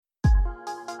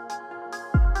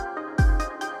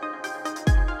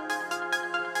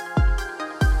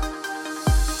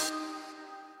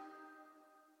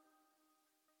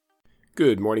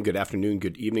Good morning, good afternoon,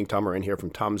 good evening. Tom Moran here from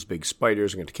Tom's Big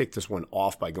Spiders. I'm going to kick this one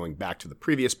off by going back to the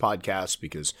previous podcast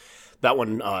because that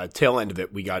one, tail end of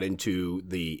it, we got into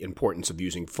the importance of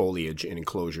using foliage in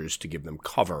enclosures to give them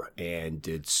cover. And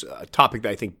it's a topic that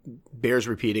I think bears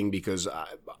repeating because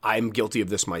I'm guilty of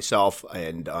this myself.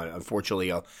 And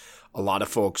unfortunately, a lot of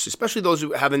folks, especially those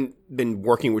who haven't been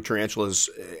working with tarantulas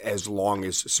as long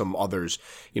as some others,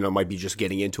 might be just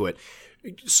getting into it,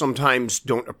 sometimes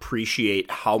don't appreciate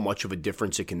how much of a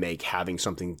difference it can make having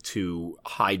something to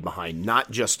hide behind, not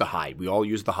just to hide. We all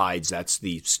use the hides. That's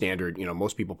the standard.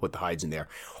 Most people put the hides in there.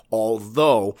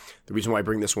 Although the reason why I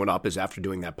bring this one up is after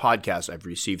doing that podcast, I've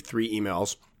received 3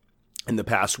 emails in the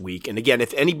past week. And again,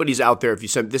 if anybody's out there, if you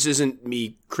said this isn't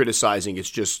me criticizing, it's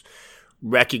just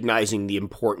recognizing the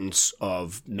importance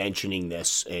of mentioning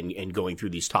this and going through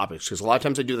these topics. Because a lot of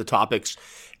times I do the topics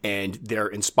and they're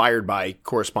inspired by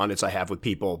correspondence I have with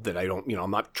people that I don't, I'm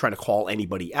not trying to call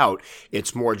anybody out.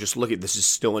 It's more just, look at this is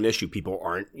still an issue. People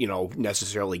aren't,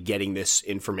 necessarily getting this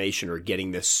information or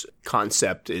getting this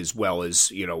concept as well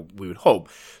as, we would hope.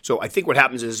 So I think what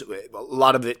happens is a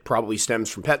lot of it probably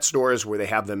stems from pet stores where they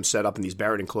have them set up in these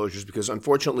barred enclosures because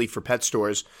unfortunately for pet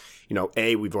stores,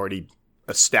 we've already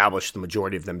established the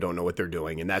majority of them don't know what they're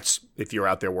doing. And that's, if you're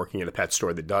out there working at a pet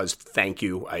store that does, thank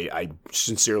you. I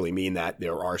sincerely mean that.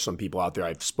 There are some people out there.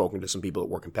 I've spoken to some people that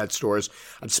work in pet stores.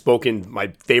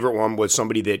 My favorite one was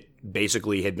somebody that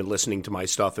basically had been listening to my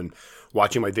stuff and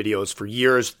watching my videos for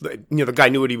years. The guy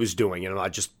knew what he was doing, and I'm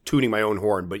not just tooting my own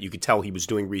horn, but you could tell he was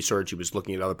doing research. He was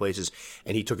looking at other places,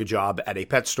 and he took a job at a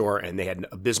pet store, and they had an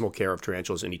abysmal care of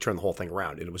tarantulas, and he turned the whole thing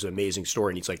around. And it was an amazing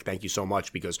story, and he's like, thank you so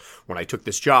much, because when I took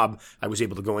this job, I was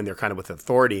able to go in there kind of with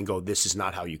authority and go, this is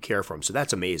not how you care for them. So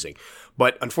that's amazing.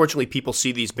 But unfortunately, people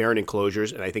see these barren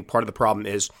enclosures, and I think part of the problem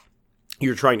is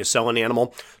you're trying to sell an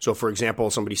animal. So, for example,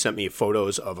 somebody sent me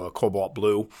photos of a cobalt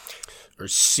blue or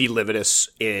C. lividus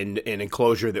in an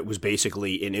enclosure that was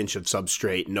basically an inch of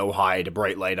substrate, no hide, a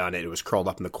bright light on it. It was curled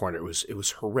up in the corner. It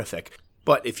was horrific.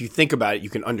 But if you think about it, you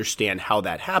can understand how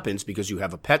that happens because you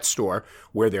have a pet store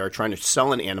where they are trying to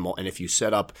sell an animal. And if you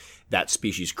set up that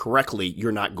species correctly,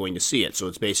 you're not going to see it. So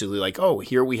it's basically like, oh,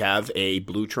 here we have a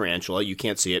blue tarantula. You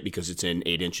can't see it because it's in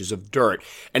 8 inches of dirt.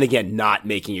 And again, not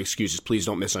making excuses. Please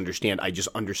don't misunderstand. I just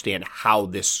understand how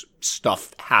this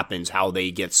stuff happens, how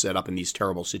they get set up in these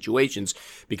terrible situations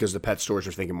because the pet stores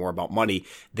are thinking more about money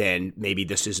than maybe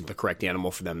this isn't the correct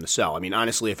animal for them to sell. I mean,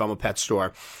 honestly, if I'm a pet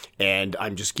store and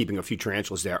I'm just keeping a few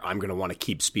tarantulas there, I'm going to want to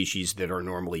keep species that are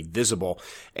normally visible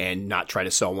and not try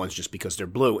to sell ones just because they're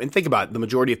blue. And think about it, the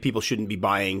majority of people shouldn't be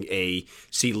buying a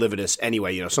C. lividus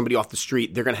anyway. Somebody off the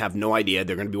street, they're going to have no idea.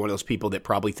 They're going to be one of those people that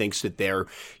probably thinks that their,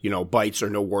 bites are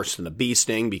no worse than a bee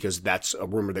sting because that's a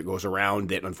rumor that goes around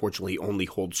that unfortunately only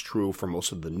holds true for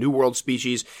most of the New World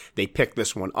species. They pick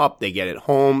this one up, they get it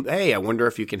home. Hey, I wonder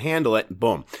if you can handle it.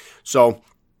 Boom. So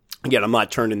again, I'm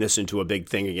not turning this into a big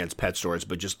thing against pet stores,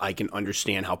 but just I can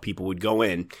understand how people would go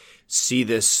in, see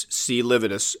this C.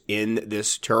 lividus in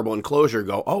this terrible enclosure,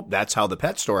 go, oh, that's how the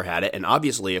pet store had it. And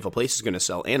obviously, if a place is going to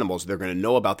sell animals, they're going to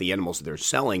know about the animals that they're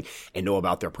selling and know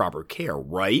about their proper care,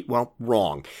 right? Well,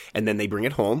 wrong. And then they bring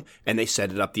it home and they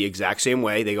set it up the exact same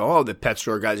way. They go, oh, the pet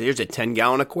store guys, here's a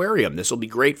 10-gallon aquarium. This will be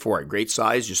great for it. Great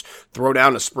size. Just throw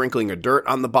down a sprinkling of dirt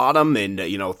on the bottom and,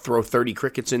 throw 30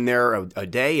 crickets in there a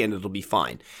day and it'll be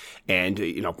fine. And,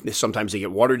 sometimes they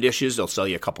get water dishes. They'll sell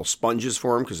you a couple sponges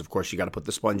for them because, of course, you got to put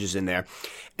the sponges in there.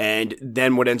 And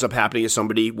then what ends up happening is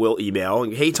somebody will email,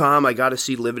 hey, Tom, I got to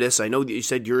C. lividus. I know that you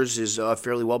said yours is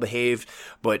fairly well behaved,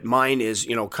 but mine is,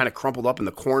 kind of crumpled up in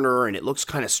the corner and it looks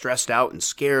kind of stressed out and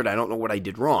scared. I don't know what I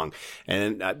did wrong.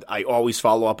 And I always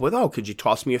follow up with, could you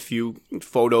toss me a few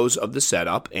photos of the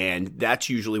setup? And that's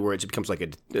usually where it becomes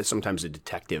like sometimes a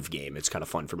detective game. It's kind of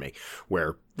fun for me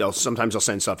where sometimes they'll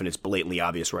send stuff and it's blatantly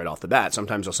obvious right off the bat.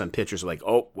 Sometimes they'll send pictures like,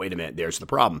 oh, wait a minute, there's the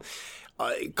problem.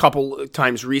 A couple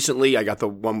times recently, I got the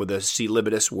one with the C.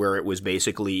 lividus where it was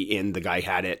basically the guy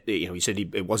had it, he said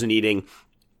it wasn't eating.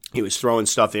 He was throwing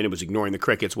stuff in. It was ignoring the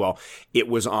crickets. Well, it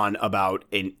was on about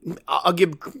I'll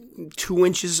give 2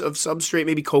 inches of substrate,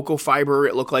 maybe cocoa fiber.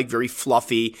 It looked like very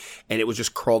fluffy, and it was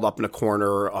just curled up in a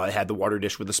corner. I had the water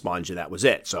dish with a sponge, and that was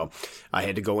it. So I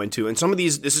had to go into, and some of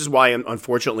these, this is why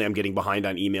unfortunately I'm getting behind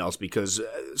on emails because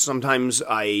sometimes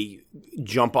I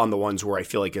jump on the ones where I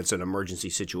feel like it's an emergency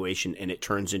situation, and it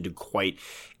turns into quite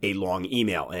a long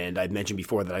email. And I've mentioned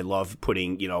before that I love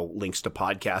putting, links to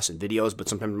podcasts and videos, but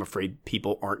sometimes I'm afraid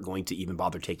people aren't aren't going to even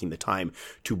bother taking the time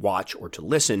to watch or to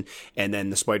listen. And then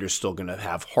the spider's still going to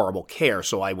have horrible care.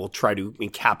 So I will try to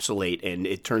encapsulate, and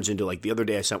it turns into like the other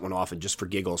day I sent one off, and just for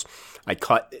giggles, I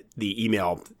cut the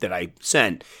email that I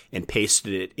sent and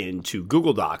pasted it into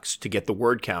Google Docs to get the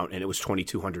word count, and it was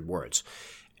 2,200 words.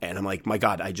 And I'm like, my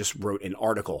God, I just wrote an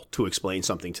article to explain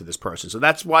something to this person. So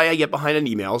that's why I get behind on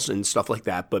emails and stuff like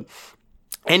that. But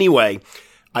anyway,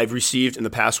 I've received in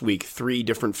the past week 3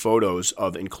 different photos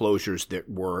of enclosures that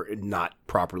were not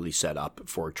properly set up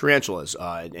for tarantulas.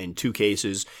 In 2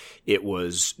 cases, it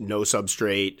was no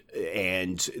substrate,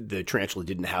 and the tarantula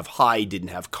didn't have hide, didn't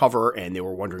have cover, and they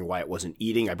were wondering why it wasn't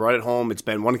eating. I brought it home. It's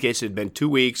been one case, it had been 2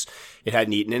 weeks. It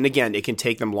hadn't eaten. And again, it can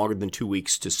take them longer than 2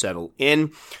 weeks to settle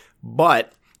in.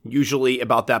 But usually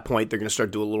about that point, they're going to start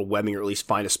doing a little webbing, or at least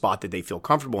find a spot that they feel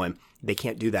comfortable in. They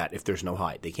can't do that if there's no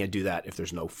hide. They can't do that if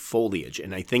there's no foliage.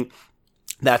 And I think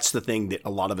that's the thing that a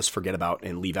lot of us forget about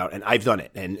and leave out. And I've done it.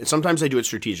 And sometimes I do it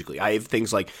strategically. I have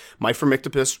things like my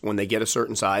Phormictopus, when they get a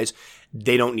certain size,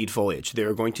 they don't need foliage.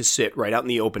 They're going to sit right out in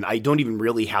the open. I don't even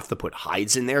really have to put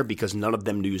hides in there because none of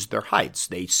them use their hides.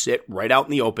 They sit right out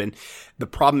in the open. The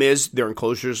problem is their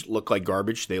enclosures look like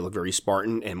garbage. They look very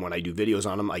Spartan. And when I do videos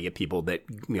on them, I get people that,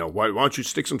 why don't you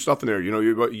stick some stuff in there?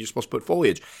 You're supposed to put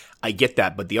foliage. I get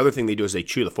that. But the other thing they do is they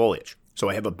chew the foliage. So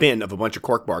I have a bin of a bunch of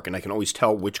cork bark, and I can always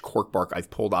tell which cork bark I've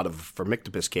pulled out of a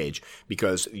Phormictopus cage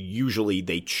because usually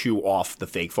they chew off the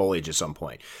fake foliage at some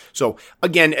point. So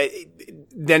again,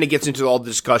 then it gets into all the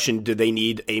discussion. Do they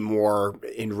need a more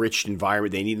enriched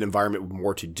environment? They need an environment with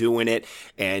more to do in it.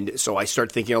 And so I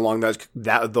start thinking along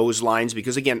those lines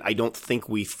because, again, I don't think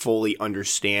we fully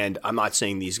understand. I'm not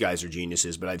saying these guys are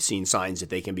geniuses, but I've seen signs that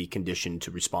they can be conditioned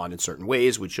to respond in certain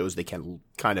ways, which shows they can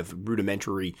they have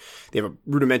a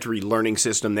rudimentary learning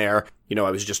system there.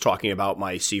 I was just talking about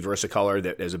my C. versicolor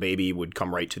that as a baby would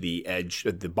come right to the edge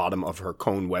at the bottom of her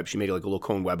cone web. She made like a little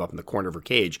cone web up in the corner of her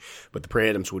cage, but the prey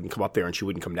Adams wouldn't come up there and she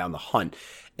wouldn't come down the hunt.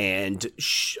 And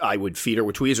I would feed her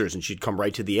with tweezers and she'd come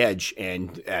right to the edge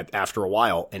and after a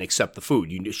while and accept the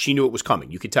food. She knew it was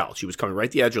coming. You could tell. She was coming right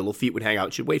to the edge. Her little feet would hang out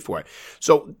and she'd wait for it.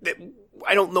 So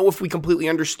I don't know if we completely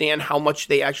understand how much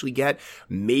they actually get.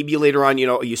 Maybe later on,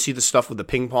 you see the stuff with the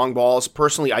ping pong balls.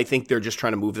 Personally, I think they're just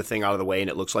trying to move the thing out of the way and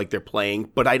it looks like they're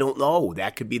playing, but I don't know.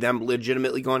 That could be them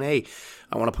legitimately going, hey,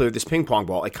 I want to play with this ping pong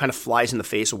ball. It kind of flies in the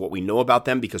face of what we know about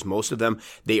them because most of them,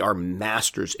 they are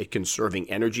masters at conserving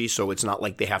energy. So it's not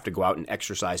like they have to go out and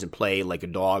exercise and play like a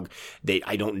dog.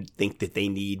 I don't think that they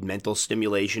need mental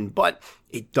stimulation, but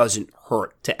it doesn't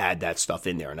hurt to add that stuff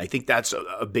in there. And I think that's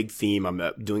a big theme. I'm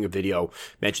doing a video,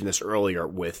 mentioned this earlier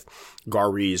with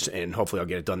Gar Rees, and hopefully I'll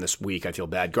get it done this week. I feel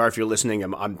bad. Gar, if you're listening,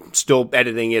 I'm still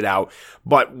editing it out.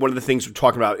 But one of the things we're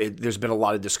talking about, there's been a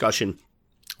lot of discussion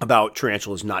about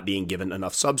tarantulas not being given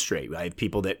enough substrate. I have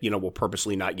people that, will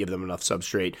purposely not give them enough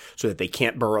substrate so that they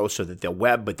can't burrow, so that they'll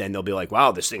web, but then they'll be like,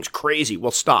 wow, this thing's crazy.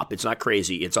 Well, stop. It's not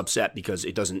crazy. It's upset because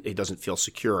it doesn't feel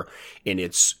secure in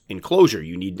its enclosure.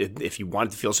 If you want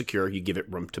it to feel secure, you give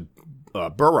it room to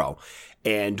burrow.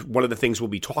 And one of the things we'll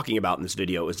be talking about in this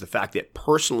video is the fact that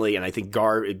personally, and I think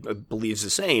Gar believes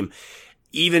the same,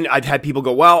 even I've had people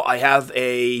go, well, I have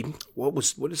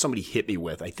what did somebody hit me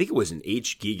with? I think it was an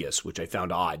H. gigas, which I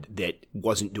found odd, that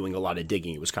wasn't doing a lot of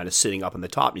digging. It was kind of sitting up on the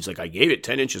top. And he's like, I gave it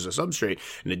 10 inches of substrate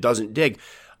and it doesn't dig.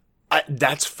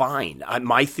 That's fine.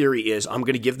 My theory is I'm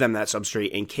going to give them that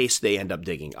substrate in case they end up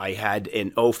digging. I had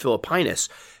an O. philippinus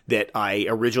that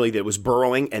that was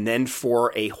burrowing, and then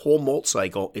for a whole molt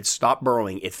cycle, it stopped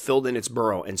burrowing. It filled in its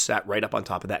burrow and sat right up on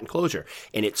top of that enclosure.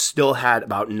 And it still had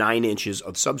about 9 inches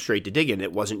of substrate to dig in.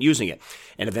 It wasn't using it.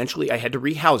 And eventually I had to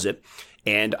rehouse it,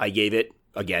 and I gave it,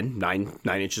 again, 9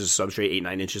 inches of substrate,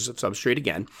 9 inches of substrate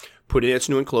again, put it in its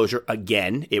new enclosure.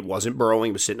 Again, it wasn't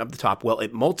burrowing. It was sitting up the top. Well,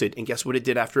 it molted, and guess what it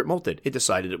did after it molted? It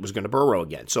decided it was going to burrow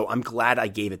again. So I'm glad I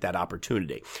gave it that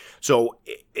opportunity. So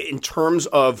in terms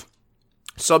of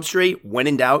substrate, when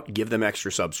in doubt, give them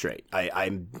extra substrate.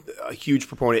 I'm a huge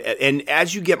proponent. And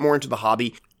as you get more into the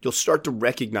hobby, you'll start to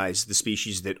recognize the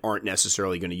species that aren't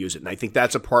necessarily going to use it. And I think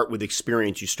that's a part with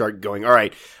experience. You start going, all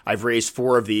right, I've raised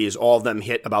 4 of these. All of them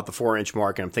hit about the 4-inch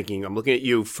mark. And I'm looking at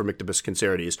you, Phormictopus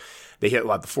cancerides. They hit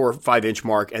about the 4 or 5-inch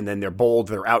mark, and then they're bold.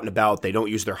 They're out and about. They don't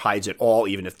use their hides at all.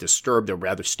 Even if disturbed, they'll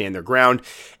rather stand their ground.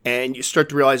 And you start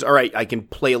to realize, all right, I can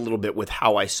play a little bit with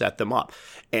how I set them up.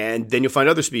 And then you'll find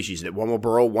other species that one will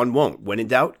burrow, one won't. When in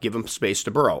doubt, give them space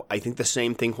to burrow. I think the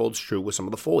same thing holds true with some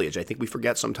of the foliage. I think we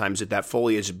forget sometimes that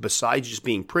foliage, besides just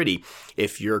being pretty,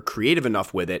 if you're creative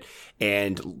enough with it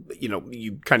and,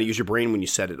 you kind of use your brain when you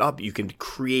set it up, you can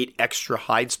create extra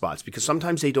hide spots because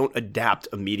sometimes they don't adapt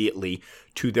immediately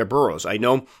to their burrows. I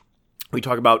know We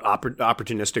talk about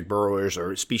opportunistic burrowers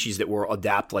or species that will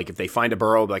adapt. Like if they find a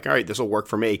burrow, like, all right, this will work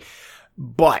for me.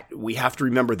 But we have to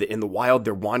remember that in the wild,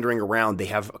 they're wandering around. They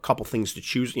have a couple things to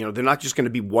choose. You know, they're not just going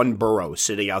to be one burrow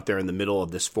sitting out there in the middle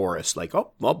of this forest. Like,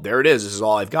 oh, well, there it is. This is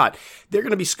all I've got. They're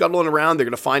going to be scuttling around. They're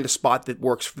going to find a spot that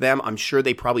works for them. I'm sure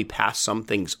they probably pass some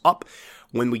things up.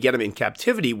 When we get them in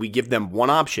captivity, we give them one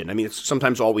option. I mean, it's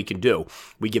sometimes all we can do.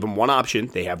 We give them one option.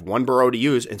 They have one burrow to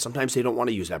use, and sometimes they don't want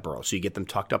to use that burrow. So you get them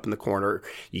tucked up in the corner.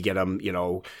 You get them, you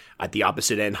know, at the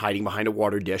opposite end, hiding behind a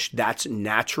water dish. That's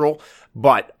natural.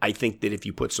 But I think that if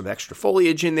you put some extra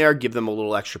foliage in there, give them a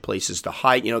little extra places to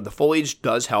hide. You know, the foliage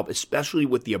does help, especially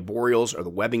with the arboreals or the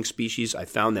webbing species. I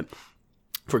found that,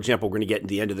 for example, we're going to get to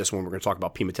the end of this one. We're going to talk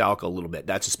about P. metallica a little bit.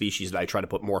 That's a species that I try to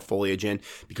put more foliage in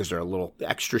because they're a little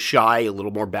extra shy, a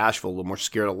little more bashful, a little more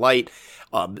scared of light.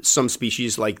 Some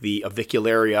species like the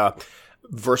Avicularia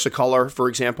versicolor, for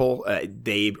example,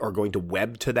 they are going to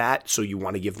web to that. So you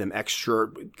want to give them extra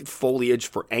foliage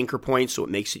for anchor points. So it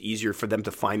makes it easier for them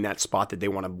to find that spot that they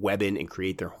want to web in and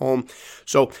create their home.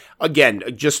 So again,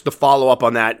 just to follow up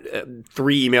on that,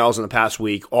 3 emails in the past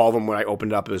week, all of them when I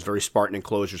opened it up, it was very Spartan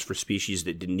enclosures for species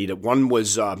that didn't need it. One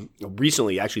was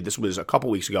recently, actually, this was a couple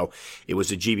weeks ago. It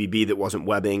was a GBB that wasn't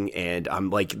webbing. And I'm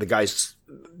like, the guy's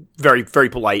very, very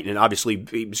polite, and obviously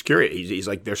he was curious. He's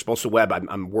like, they're supposed to web.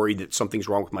 I'm worried that something's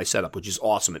wrong with my setup, which is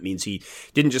awesome. It means he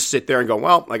didn't just sit there and go,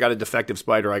 well, I got a defective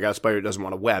spider. I got a spider that doesn't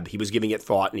want to web. He was giving it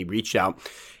thought, and he reached out.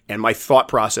 And my thought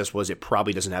process was it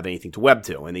probably doesn't have anything to web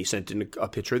to. And he sent in a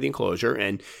picture of the enclosure,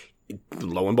 and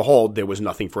lo and behold, there was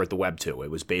nothing for it to web to.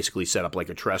 It was basically set up like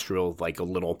a terrestrial, like a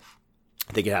little,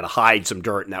 I think it had to hide some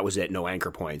dirt, and that was it. No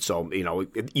anchor points. So, you know,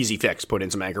 easy fix. Put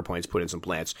in some anchor points, put in some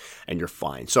plants, and you're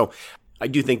fine. So I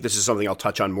do think this is something I'll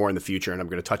touch on more in the future, and I'm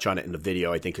going to touch on it in the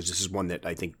video, I think, because this is one that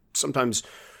I think sometimes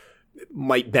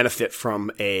might benefit from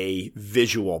a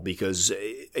visual, because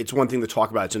it's one thing to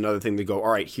talk about. It's another thing to go, all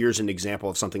right, here's an example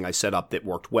of something I set up that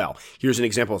worked well. Here's an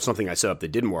example of something I set up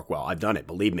that didn't work well. I've done it.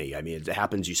 Believe me. I mean, it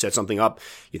happens. You set something up,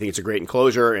 you think it's a great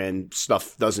enclosure, and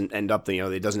stuff doesn't end up, you know,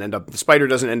 it doesn't end up, the spider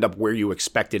doesn't end up where you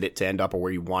expected it to end up or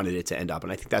where you wanted it to end up.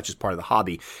 And I think that's just part of the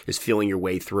hobby, is feeling your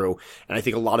way through. And I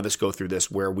think a lot of us go through this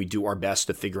where we do our best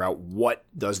to figure out, what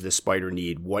does this spider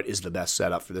need? What is the best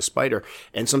setup for this spider?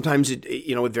 And sometimes it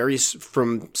varies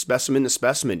from specimen to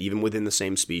specimen, even within the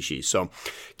same species. So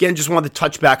again, just wanted to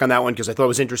touch back on that one because I thought it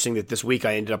was interesting that this week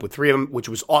I ended up with 3 of them, which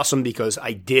was awesome because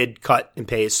I did cut and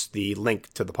paste the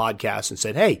link to the podcast and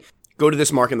said, hey, go to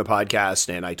this mark in the podcast,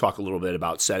 and I talk a little bit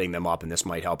about setting them up, and this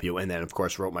might help you. And then, of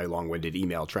course, wrote my long-winded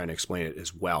email trying to explain it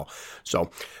as well. So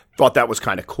thought that was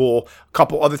kind of cool. A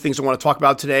couple other things I want to talk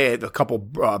about today. I have a couple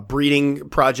breeding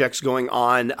projects going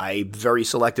on. I'm very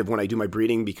selective when I do my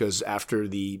breeding because after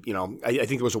the, I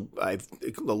think I've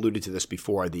alluded to this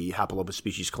before, the Hapalopus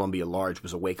species Columbia large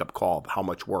was a wake-up call of how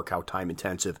much work, how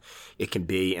time-intensive it can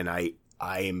be, and I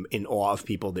am in awe of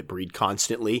people that breed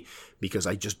constantly because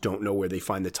I just don't know where they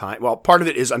find the time. Well, part of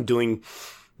it is I'm doing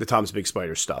the Tom's Big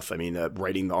Spider stuff. I mean,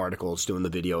 writing the articles, doing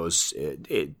the videos,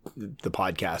 the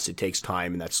podcast, it takes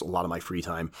time, and that's a lot of my free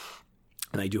time.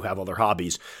 And I do have other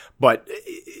hobbies, but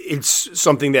it's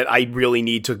something that I really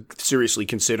need to seriously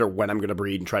consider when I'm going to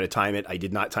breed and try to time it. I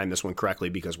did not time this one correctly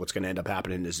because what's going to end up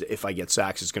happening is if I get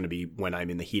sacks, it's going to be when I'm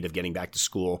in the heat of getting back to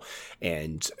school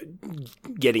and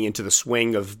getting into the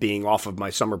swing of being off of my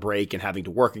summer break and having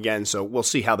to work again. So we'll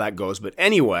see how that goes. But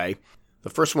anyway, the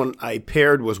first one I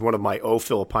paired was one of my O.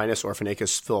 philippinus,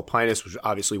 Orphanachus philippinus, which is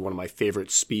obviously one of my favorite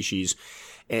species.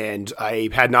 And I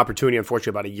had an opportunity,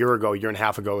 unfortunately, about a year and a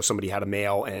half ago, somebody had a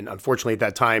male. And unfortunately, at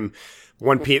that time,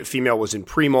 one female was in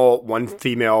pre-molt, one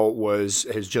female has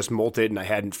just molted, and I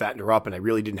hadn't fattened her up, and I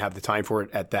really didn't have the time for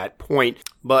it at that point.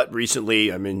 But recently,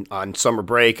 on summer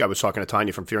break, I was talking to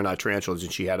Tanya from Fear Not Tarantulas,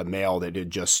 and she had a male that had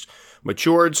just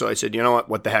matured. So I said, you know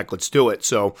what the heck, let's do it.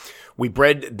 So we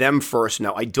bred them first.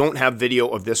 Now, I don't have video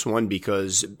of this one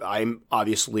because I'm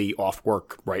obviously off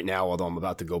work right now, although I'm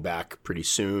about to go back pretty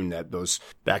soon. That those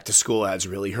back to school ads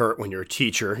really hurt when you're a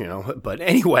teacher, But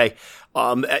anyway,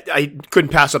 I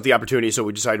couldn't pass up the opportunity, so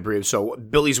we decided to breed. So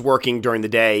Billy's working during the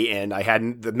day, and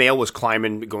the male was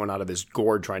climbing, going out of his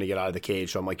gourd, trying to get out of the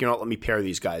cage. So I'm like, let me pair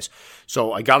these guys.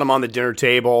 So I got them on the dinner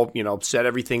table, set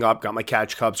everything up, got my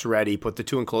catch cups ready, put the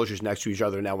 2 enclosures next next to each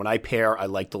other. Now, when I pair, I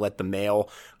like to let the male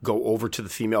go over to the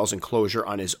female's enclosure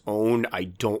on his own. I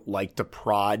don't like to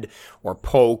prod or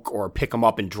poke or pick him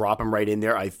up and drop him right in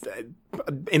there.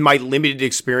 In my limited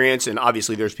experience, and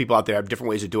obviously there's people out there who have different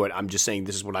ways to do it, I'm just saying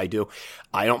this is what I do.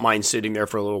 I don't mind sitting there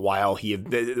for a little while.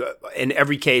 In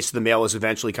every case, the male has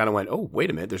eventually kind of went, oh, wait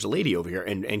a minute, there's a lady over here,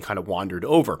 and kind of wandered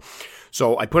over.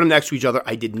 So I put them next to each other.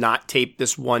 I did not tape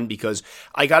this one because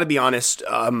I got to be honest,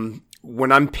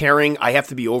 when I'm pairing, I have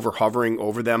to be hovering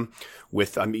over them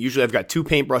with, usually I've got 2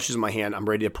 paintbrushes in my hand. I'm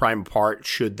ready to prime apart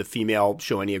should the female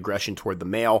show any aggression toward the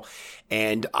male.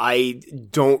 And I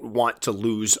don't want to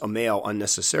lose a male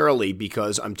unnecessarily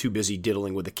because I'm too busy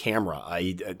diddling with the camera.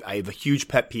 I have a huge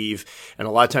pet peeve, and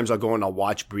a lot of times I'll go and I'll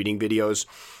watch breeding videos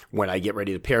when I get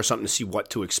ready to pair something to see what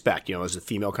to expect. Is the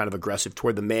female kind of aggressive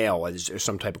toward the male? Is there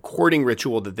some type of courting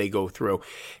ritual that they go through?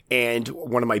 And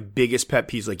one of my biggest pet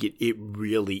peeves, like it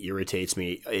really irritates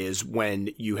me, is when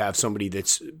you have somebody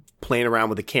that's playing around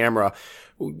with the camera,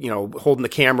 holding the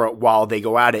camera while they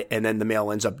go at it, and then the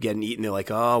male ends up getting eaten. They're like,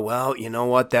 oh, well, you know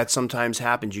what? That sometimes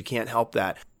happens. You can't help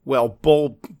that. Well,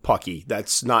 bull pucky,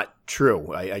 that's not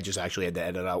true. I just actually had to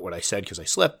edit out what I said because I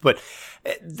slipped, but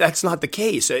that's not the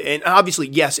case. And obviously,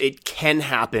 yes, it can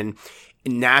happen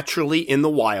naturally in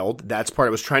the wild. That's part I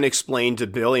was trying to explain to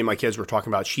Billy and my kids were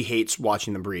talking about. She hates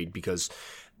watching them breed because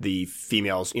the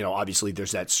females, obviously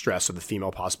there's that stress of the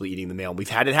female possibly eating the male. We've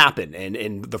had it happen.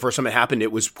 And the first time it happened,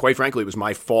 it was, quite frankly, it was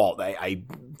my fault. I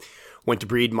went to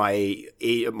breed my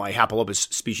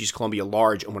Hapalopus species Columbia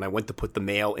large, and when I went to put the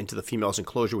male into the female's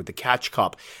enclosure with the catch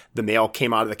cup, the male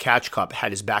came out of the catch cup,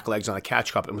 had his back legs on a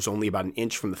catch cup, and was only about an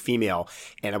inch from the female.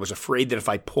 And I was afraid that if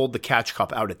I pulled the catch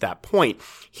cup out at that point,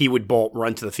 he would bolt,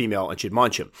 run to the female, and she'd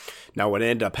munch him. Now, what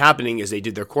ended up happening is they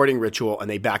did their courting ritual, and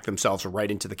they backed themselves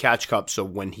right into the catch cup. So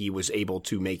when he was able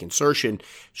to make insertion,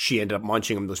 she ended up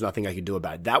munching him. There was nothing I could do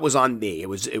about it. That was on me. It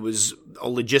was a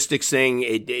logistics thing.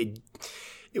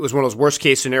 It was one of those worst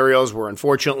case scenarios where,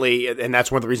 unfortunately, and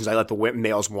that's one of the reasons I let the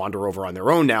males wander over on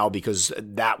their own now, because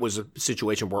that was a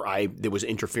situation where there was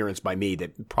interference by me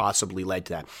that possibly led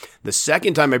to that. The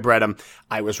second time I bred him,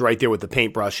 I was right there with the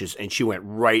paintbrushes, and she went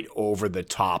right over the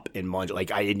top and munched.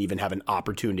 Like, I didn't even have an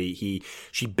opportunity.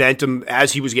 She bent him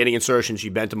as he was getting insertion. She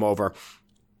bent him over.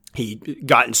 He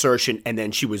got insertion, and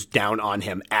then she was down on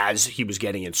him as he was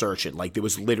getting insertion. Like, it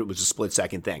was a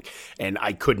split-second thing, and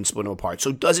I couldn't split him apart.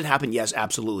 So does it happen? Yes,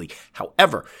 absolutely.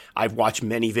 However, I've watched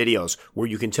many videos where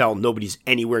you can tell nobody's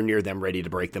anywhere near them ready to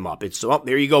break them up. It's, oh,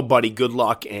 there you go, buddy. Good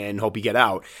luck, and hope you get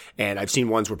out. And I've seen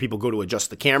ones where people go to adjust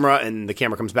the camera, and the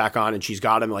camera comes back on, and she's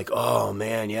got him. Like, oh,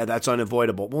 man, yeah, that's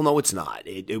unavoidable. Well, no, it's not.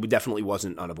 It definitely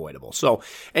wasn't unavoidable. So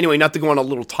anyway, not to go on a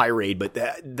little tirade, but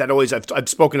that always, I've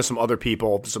spoken to some other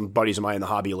people, some buddies of mine in the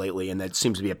hobby lately, and that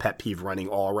seems to be a pet peeve running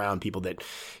all around people that,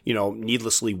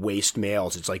 needlessly waste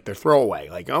males. It's like they're throwaway.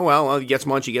 Like, oh, well, he gets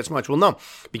munched, he gets munched. Well, no,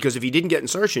 because if he didn't get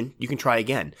insertion, you can try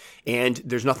again. And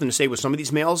there's nothing to say with some of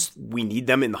these males. We need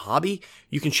them in the hobby.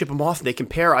 You can ship them off. They can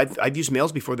pair. I've used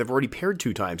males before. They've already paired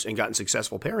 2 times and gotten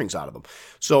successful pairings out of them.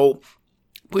 So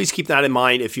please keep that in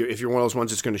mind. If you're one of those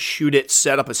ones that's going to shoot it,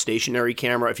 set up a stationary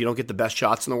camera. If you don't get the best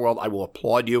shots in the world, I will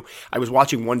applaud you. I was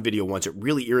watching one video once. It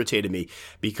really irritated me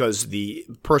because the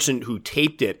person who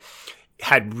taped it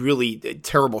had really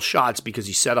terrible shots because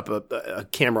he set up a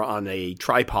camera on a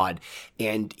tripod,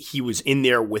 and he was in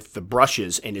there with the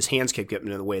brushes, and his hands kept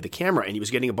getting in the way of the camera, and he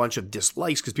was getting a bunch of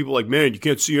dislikes because people were like, man, you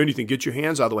can't see anything, get your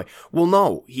hands out of the way. Well,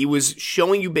 no, he was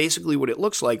showing you basically what it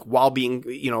looks like while being,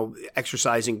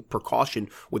 exercising precaution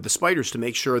with the spiders to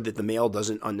make sure that the male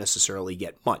doesn't unnecessarily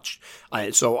get munched.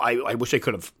 So I wish I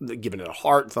could have given it a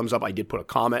heart, thumbs up. I did put a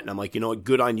comment, and I'm like,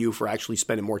 good on you for actually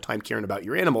spending more time caring about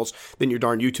your animals than your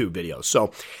darn YouTube videos.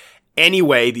 So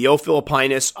anyway, the O.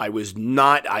 philippinus,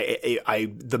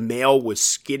 the male was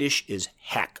skittish as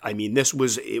heck. I mean,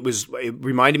 it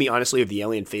reminded me honestly of the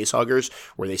alien facehuggers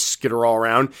where they skitter all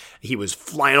around. He was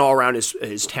flying all around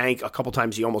his tank. A couple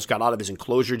times he almost got out of his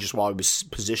enclosure just while I was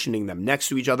positioning them next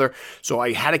to each other. So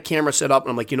I had a camera set up,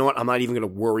 and I'm like, you know what? I'm not even going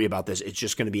to worry about this. It's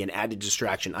just going to be an added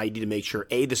distraction. I need to make sure,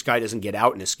 A, this guy doesn't get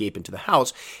out and escape into the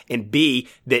house, and B,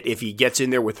 that if he gets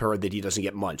in there with her, that he doesn't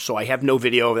get munched. So I have no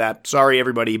video of that. Sorry,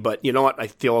 everybody, but you know what? I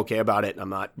feel okay about it. I'm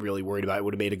not really worried about it. It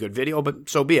would have made a good video, but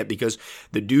so be it, because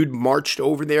the dude marched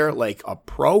over there like a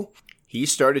pro. He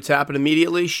started tapping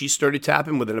immediately. She started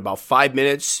tapping within about 5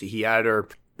 minutes. He had her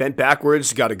bent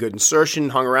backwards, got a good insertion,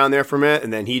 hung around there for a minute,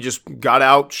 and then he just got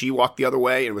out. She walked the other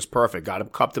way, and it was perfect. Got him,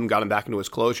 cupped him, got him back into his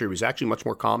closure. He was actually much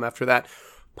more calm after that.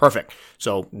 Perfect.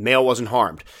 So male wasn't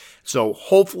harmed. So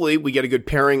hopefully we get a good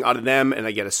pairing out of them and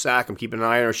I get a sack. I'm keeping an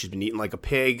eye on her. She's been eating like a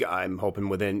pig. I'm hoping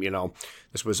within,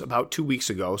 this was about 2 weeks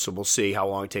ago. So we'll see how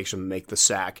long it takes them to make the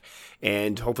sack.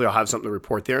 And hopefully I'll have something to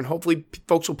report there. And hopefully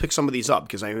folks will pick some of these up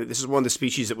because this is one of the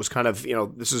species that was kind of,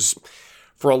 this is...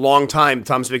 For a long time,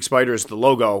 Tom's Big Spiders, the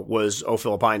logo was O.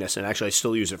 philippinus, and actually I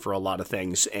still use it for a lot of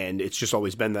things, and it's just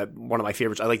always been one of my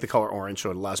favorites. I like the color orange,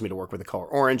 so it allows me to work with the color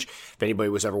orange. If anybody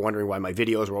was ever wondering why my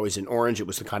videos were always in orange, it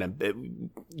was the kind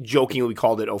of, jokingly we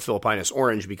called it O. philippinus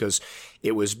orange because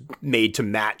it was made to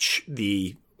match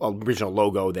the original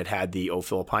logo that had the O.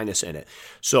 philippinus in it.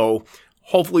 So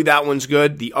hopefully that one's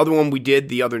good. The other one we did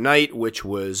the other night, which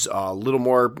was a little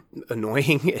more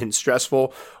annoying and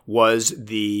stressful, was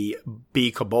the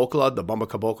B. cabocla, the Bomba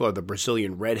cabocla, the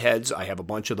Brazilian redheads. I have a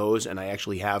bunch of those, and I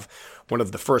actually have one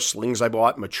of the first slings I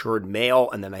bought, matured male,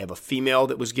 and then I have a female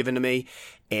that was given to me.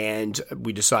 And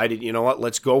we decided, you know what,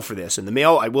 let's go for this. And the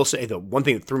male, I will say, the one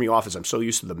thing that threw me off is I'm so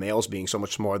used to the males being so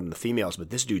much smaller than the females, but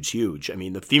this dude's huge. I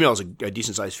mean, the female is a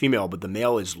decent-sized female, but the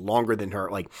male is longer than her.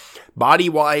 Like,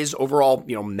 body-wise, overall,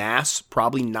 mass,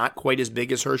 probably not quite as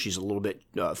big as her. She's a little bit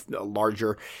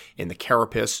larger in the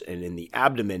carapace and in the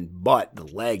abdomen, but the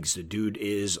legs, the dude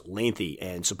is lengthy.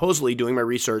 And supposedly, doing my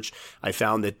research, I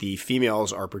found that the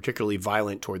females are particularly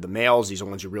violent toward the males. These are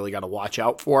ones you really got to watch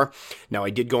out for. Now, I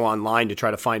did go online to try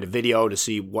to find a video to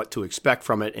see what to expect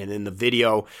from it. And in the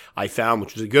video I found,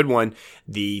 which was a good one,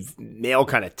 the male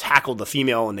kind of tackled the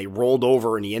female and they rolled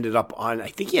over and he ended up on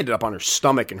her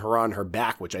stomach and her on her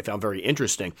back, which I found very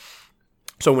interesting.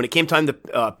 So when it came time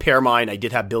to pair mine, I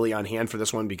did have Billy on hand for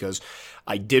this one because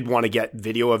I did want to get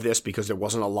video of this because there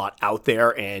wasn't a lot out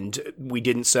there and we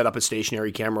didn't set up a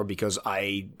stationary camera because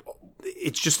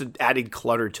it's just an added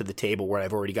clutter to the table where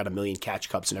I've already got a million catch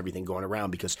cups and everything going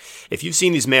around. Because if you've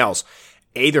seen these males,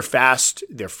 they're fast,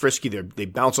 they're frisky, they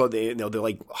bounce out, they're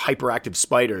like hyperactive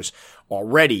spiders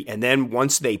already. And then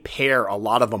once they pair, a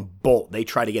lot of them bolt. They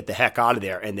try to get the heck out of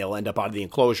there and they'll end up out of the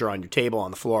enclosure, on your table,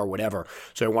 on the floor, whatever.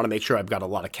 So I want to make sure I've got a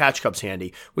lot of catch cups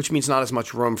handy, which means not as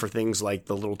much room for things like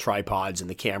the little tripods and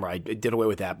the camera. I did away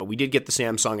with that, but we did get the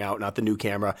Samsung out, not the new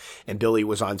camera, and Billy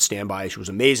was on standby. She was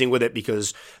amazing with it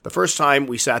because the first time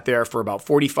we sat there for about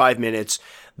 45 minutes,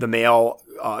 the male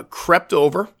crept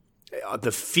over.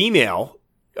 The female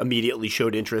immediately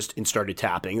showed interest and started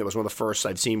tapping. That was one of the first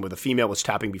I've seen where the female was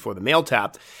tapping before the male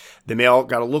tapped. The male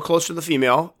got a little closer to the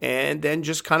female and then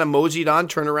just kind of moseyed on,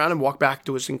 turned around, and walked back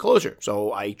to his enclosure.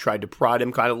 So I tried to prod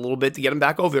him kind of a little bit to get him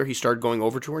back over there. He started going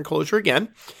over to her enclosure again.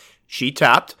 She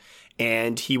tapped.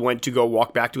 And he went to go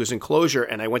walk back to his enclosure,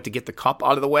 and I went to get the cup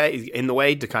out of the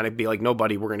way, to kind of be like, no,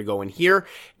 buddy, we're going to go in here.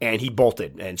 And he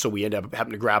bolted. And so we ended up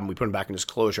having to grab him. We put him back in his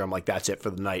closure. I'm like, that's it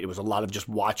for the night. It was a lot of just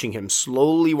watching him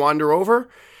slowly wander over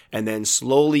and then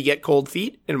slowly get cold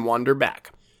feet and wander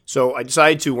back. So I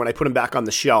decided to, when I put him back on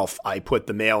the shelf, I put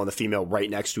the male and the female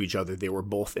right next to each other. They were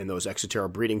both in those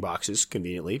Exoterra breeding boxes,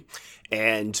 conveniently.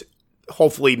 And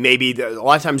hopefully, maybe a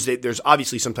lot of times there's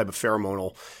obviously some type of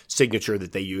pheromonal signature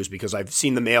that they use because I've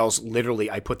seen the males, literally,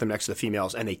 I put them next to the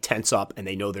females and they tense up and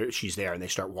they know that she's there and they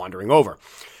start wandering over.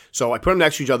 So I put them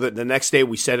next to each other. The next day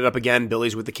we set it up again.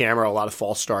 Billy's with the camera, a lot of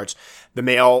false starts. The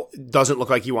male doesn't look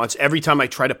like he wants. Every time I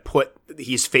try to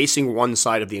he's facing one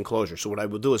side of the enclosure. So what I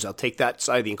will do is I'll take that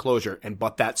side of the enclosure and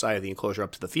butt that side of the enclosure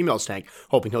up to the female's tank,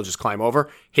 hoping he'll just climb over.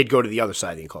 He'd go to the other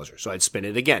side of the enclosure. So I'd spin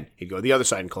it again. He'd go to the other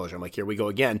side of the enclosure. I'm like, here we go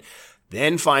again.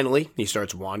 Then finally, he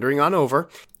starts wandering on over,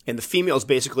 and the female's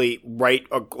basically right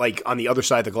like on the other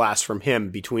side of the glass from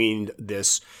him between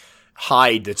this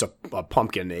hide that's a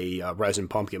pumpkin, a resin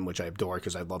pumpkin, which I adore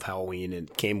because I love Halloween, and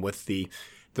it came with the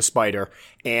spider.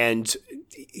 And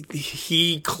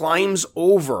he climbs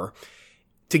over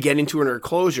to get into her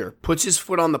enclosure, puts his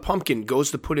foot on the pumpkin,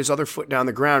 goes to put his other foot down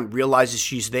the ground, realizes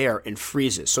she's there, and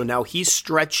freezes. So now he's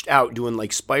stretched out doing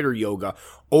like spider yoga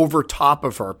over top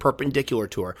of her, perpendicular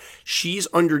to her. She's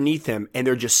underneath him, and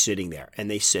they're just sitting there. And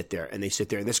they sit there, and they sit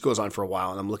there. And this goes on for a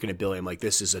while, and I'm looking at Billy. I'm like,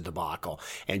 this is a debacle.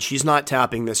 And she's not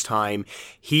tapping this time.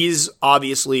 He's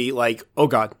obviously like, oh,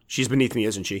 God, she's beneath me,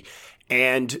 isn't she?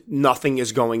 And nothing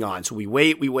is going on. So we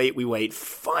wait.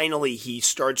 Finally, he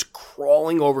starts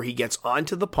crawling over. He gets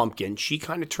onto the pumpkin. She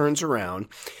kind of turns around.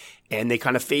 and they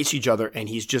kind of face each other, and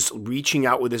he's just reaching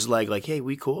out with his leg like, hey,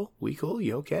 we cool?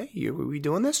 You okay? We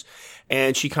doing this?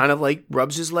 And she kind of like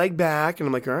rubs his leg back, and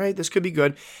I'm like, all right, this could be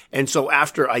good. And so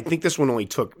after, I think this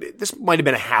might have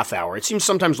been a half hour. It seems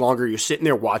sometimes longer. You're sitting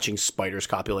there watching spiders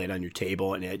copulate on your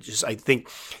table, and I think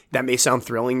that may sound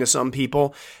thrilling to some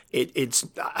people.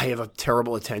 I have a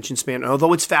terrible attention span,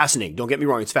 although it's fascinating. Don't get me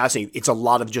wrong, it's fascinating. It's a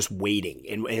lot of just waiting,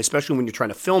 and especially when you're trying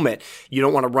to film it, you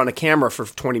don't want to run a camera for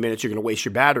 20 minutes. You're going to waste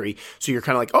your battery, so you're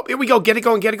kind of like, oh, here we go, get it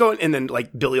going, and then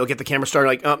like Billy will get the camera started,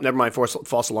 like, oh, never mind,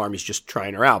 false alarm. He's just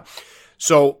trying her out.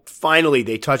 So finally,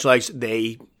 they touch legs.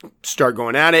 They start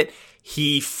going at it.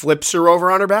 He flips her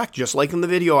over on her back, just like in the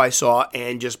video I saw,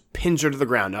 and just pins her to the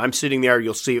ground. Now, I'm sitting there.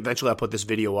 You'll see. Eventually, I'll put this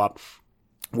video up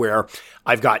where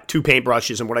I've got 2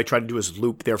 paintbrushes, and what I try to do is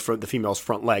loop the female's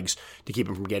front legs to keep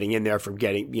them from getting in there, from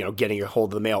getting a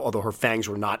hold of the male. Although her fangs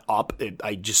were not up,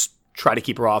 I just try to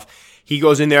keep her off. He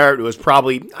goes in there. It was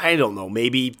probably, I don't know,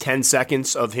 maybe 10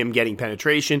 seconds of him getting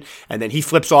penetration, and then he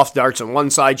flips off, darts on one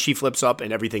side, she flips up,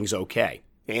 and everything's okay.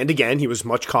 And again, he was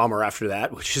much calmer after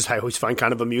that, which is I always find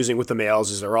kind of amusing with the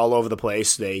males, is they're all over the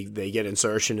place. They get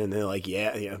insertion, and they're like, yeah,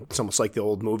 it's almost like the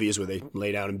old movies where they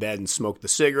lay down in bed and smoke the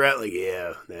cigarette. Like,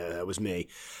 yeah, that was me.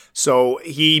 So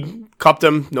he cupped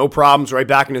him, no problems, right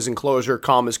back in his enclosure,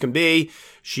 calm as can be.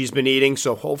 She's been eating,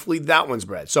 so hopefully that one's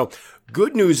bred. So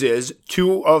good news is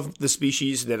 2 of the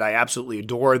species that I absolutely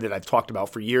adore, that I've talked about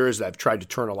for years, that I've tried to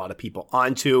turn a lot of people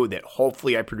onto, that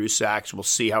hopefully I produce sacks. We'll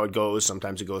see how it goes.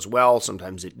 Sometimes it goes well,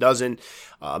 sometimes it doesn't.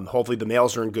 Hopefully the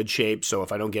males are in good shape, so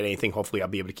if I don't get anything, hopefully I'll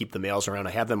be able to keep the males around.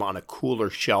 I have them on a cooler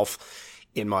shelf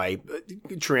in my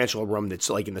tarantula room that's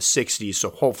like in the 60s, so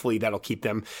hopefully that'll keep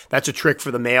them. That's a trick for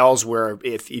the males, where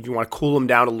if you want to cool them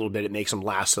down a little bit, it makes them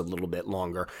last a little bit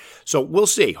longer. So we'll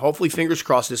see. Hopefully, fingers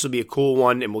crossed, this will be a cool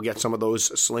one, and we'll get some of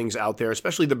those slings out there,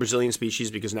 especially the Brazilian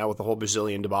species, because now with the whole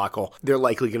Brazilian debacle, they're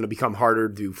likely going to become harder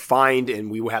to find,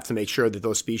 and we will have to make sure that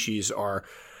those species are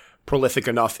prolific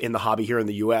enough in the hobby here in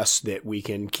the U.S. that we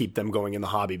can keep them going in the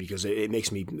hobby, because it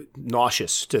makes me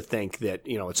nauseous to think that,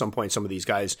 at some point some of these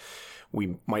guys,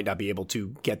 we might not be able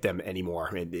to get them anymore.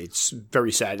 It's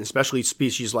very sad, and especially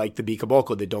species like the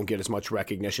Bicaboco that don't get as much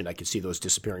recognition. I can see those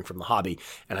disappearing from the hobby,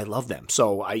 and I love them.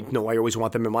 So I know I always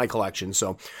want them in my collection.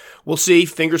 So we'll see.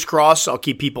 Fingers crossed. I'll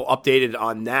keep people updated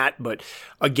on that. But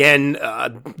again,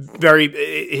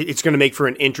 it's going to make for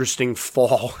an interesting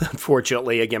fall,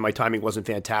 unfortunately. Again, my timing wasn't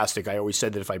fantastic. I always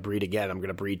said that if I breed again, I'm going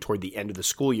to breed toward the end of the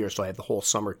school year, so I have the whole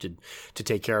summer to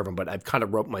take care of them. But I've kind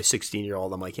of roped my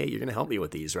 16-year-old. I'm like, hey, you're going to help me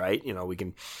with these, right?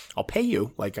 I'll pay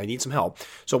you, like I need some help.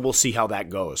 So we'll see how that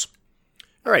goes.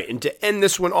 All right, and to end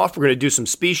this one off, we're going to do some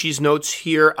species notes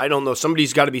here. I don't know,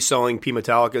 somebody's got to be selling P.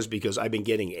 metallicas, because I've been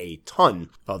getting a ton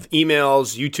of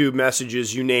emails, YouTube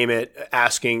messages, you name it,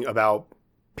 asking about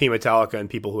P. metallica, and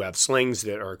people who have slings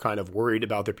that are kind of worried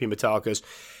about their P. metallicas.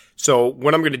 So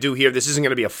what I'm going to do here, this isn't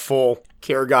going to be a full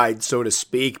care guide, so to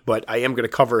speak, but I am going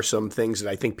to cover some things that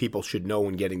I think people should know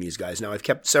when getting these guys. Now, I've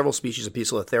kept several species of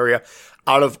Poecilotheria.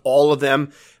 Out of all of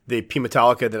them, the P.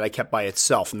 metallica that I kept by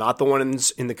itself, not the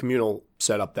ones in the communal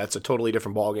setup. That's a totally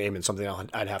different ballgame and something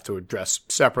I'd have to address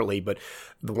separately. But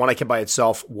the one I kept by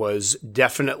itself was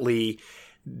definitely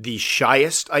the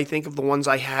shyest, I think, of the ones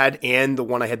I had, and the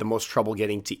one I had the most trouble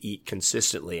getting to eat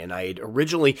consistently. And I had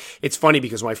originally, it's funny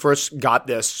because when I first got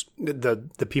this, the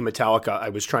P. metallica, I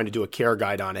was trying to do a care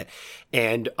guide on it,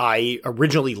 and I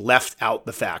originally left out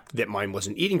the fact that mine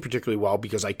wasn't eating particularly well,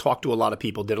 because I talked to a lot of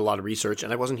people, did a lot of research,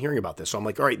 and I wasn't hearing about this. So I'm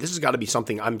like, all right, this has got to be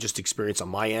something I'm just experiencing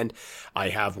on my end. I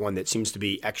have one that seems to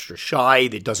be extra shy,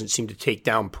 that doesn't seem to take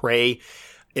down prey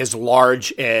as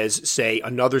large as, say,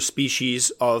 another species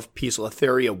of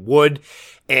Poecilotheria would.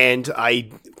 And I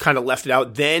kind of left it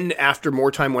out. Then after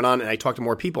more time went on and I talked to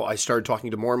more people, I started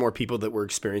talking to more and more people that were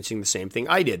experiencing the same thing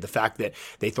I did. The fact that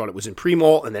they thought it was in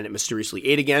pre-molt, and then it mysteriously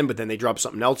ate again, but then they dropped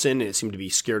something else in and it seemed to be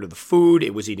scared of the food.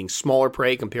 It was eating smaller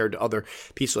prey compared to other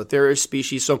Poecilotheria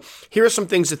species. So here are some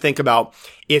things to think about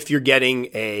if you're getting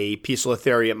a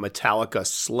Poecilotheria metallica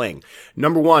sling.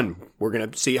 Number one, we're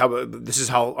going to see how this is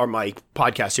how my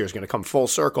podcast here is going to come full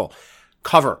circle.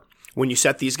 Cover. When you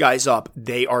set these guys up,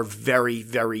 they are very,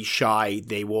 very shy.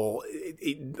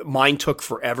 Mine took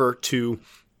forever to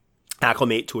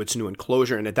acclimate to its new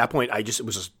enclosure. And at that point, it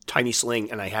was a tiny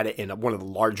sling, and I had it in one of the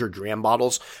larger dram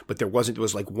bottles, but there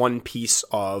was like one piece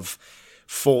of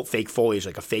full fake foliage,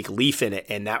 like a fake leaf in it,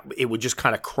 and that it would just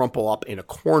kind of crumple up in a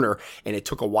corner, and it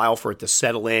took a while for it to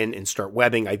settle in and start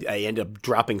webbing. I ended up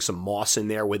dropping some moss in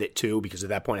there with it too, because at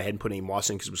that point I hadn't put any moss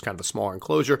in because it was kind of a smaller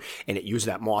enclosure, and it used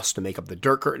that moss to make up the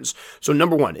dirt curtains. So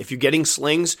number one, if you're getting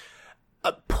slings,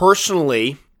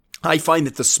 personally, I find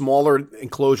that the smaller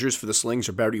enclosures for the slings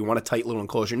are better. You want a tight little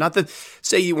enclosure. Not to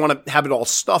say you want to have it all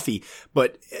stuffy,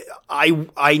 but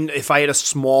if I had a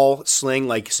small sling,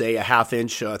 like say a 1/2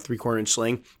 inch, 3/4 inch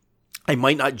sling, I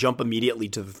might not jump immediately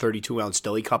to the 32-ounce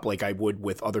deli cup like I would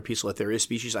with other Poecilotheria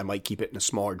species. I might keep it in a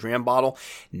smaller dram bottle.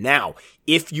 Now,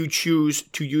 if you choose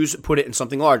to put it in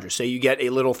something larger, say you get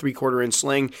a little 3/4 inch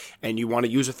sling and you want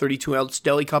to use a 32-ounce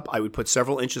deli cup, I would put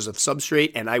several inches of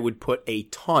substrate and I would put a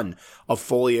ton of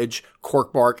foliage,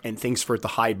 cork bark, and things for it to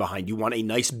hide behind. You want a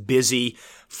nice, busy,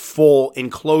 full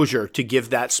enclosure to give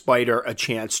that spider a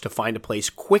chance to find a place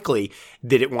quickly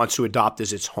that it wants to adopt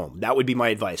as its home. That would be my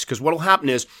advice, because what will happen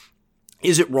is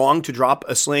it wrong to drop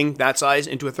a sling that size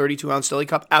into a 32-ounce deli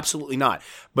cup? Absolutely not.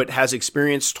 But has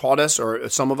experience taught us, or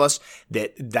some of us,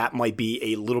 that that might be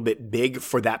a little bit big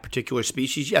for that particular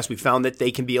species? Yes, we found that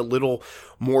they can be a little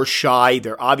more shy.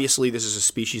 This is a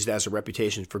species that has a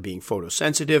reputation for being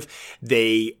photosensitive.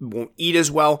 They won't eat as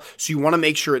well. So you want to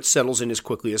make sure it settles in as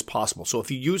quickly as possible. So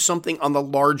if you use something on the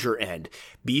larger end,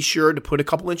 be sure to put a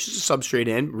couple inches of substrate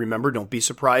in. Remember, don't be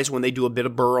surprised when they do a bit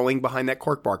of burrowing behind that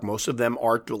cork bark. Most of them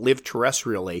are to live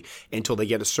terrestrially until they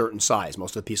get a certain size,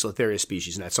 most of the Poecilotheria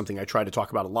species. And that's something I try to talk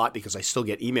about a lot because I still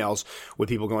get emails with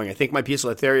people going, I think my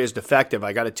Poecilotheria is defective.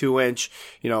 I got a 2-inch,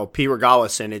 P.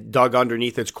 regalis, and it dug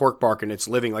underneath its cork bark and it's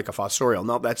living like a fossorial.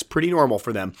 No, that's pretty normal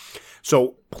for them.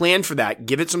 So plan for that.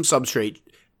 Give it some substrate.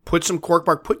 Put some cork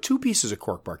bark. Put 2 pieces of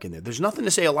cork bark in there. There's nothing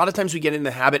to say. A lot of times we get in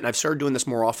the habit, and I've started doing this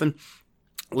more often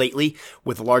lately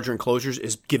with larger enclosures,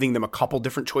 is giving them a couple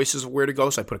different choices of where to go.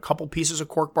 So I put a couple pieces of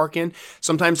cork bark in.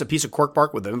 Sometimes a piece of cork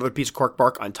bark with another piece of cork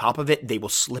bark on top of it, they will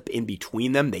slip in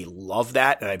between them. They love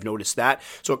that, and I've noticed that.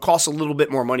 So it costs a little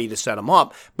bit more money to set them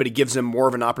up, but it gives them more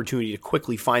of an opportunity to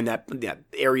quickly find that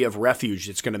area of refuge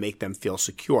that's going to make them feel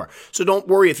secure. So don't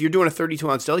worry, if you're doing a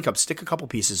 32-ounce deli cup, stick a couple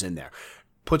pieces in there.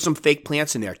 Put some fake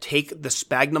plants in there. Take the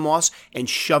sphagnum moss and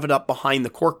shove it up behind the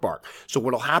cork bark. So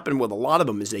what will happen with a lot of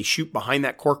them is they shoot behind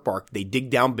that cork bark. They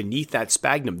dig down beneath that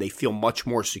sphagnum. They feel much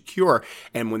more secure.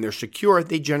 And when they're secure,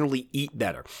 they generally eat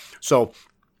better. So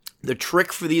the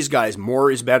trick for these guys,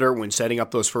 more is better when setting up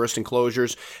those first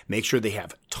enclosures. Make sure they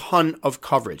have a ton of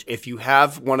coverage. If you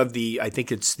have one of I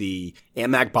think it's the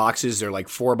AMAC boxes, they're like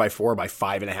 4x4 by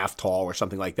 5.5 tall or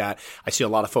something like that. I see a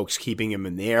lot of folks keeping them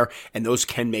in there, and those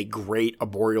can make great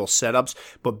arboreal setups.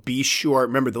 But be sure,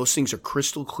 remember, those things are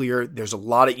crystal clear. There's a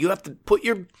lot of, you have to put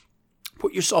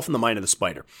yourself in the mind of the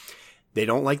spider. They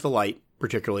don't like the light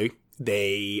particularly.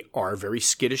 They are very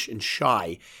skittish and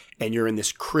shy, and you're in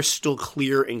this crystal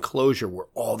clear enclosure where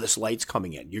all this light's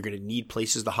coming in. You're going to need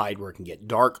places to hide where it can get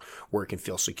dark, where it can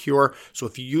feel secure. So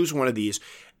if you use one of these,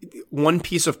 one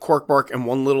piece of cork bark and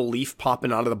one little leaf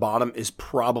popping out of the bottom is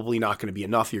probably not going to be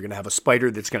enough. You're going to have a spider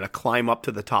that's going to climb up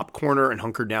to the top corner and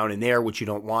hunker down in there, which you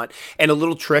don't want. And a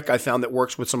little trick I found that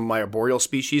works with some of my arboreal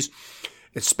species,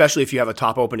 especially if you have a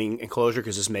top opening enclosure,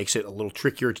 because this makes it a little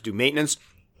trickier to do maintenance.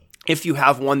 If you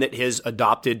have one that has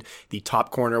adopted the top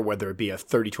corner, whether it be a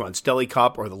 32-ounce deli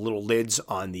cup or the little lids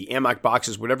on the AMAC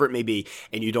boxes, whatever it may be,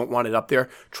 and you don't want it up there,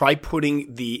 try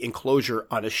putting the enclosure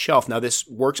on a shelf. Now, this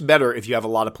works better if you have a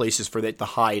lot of places for it to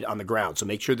hide on the ground. So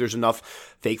make sure there's enough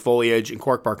fake foliage and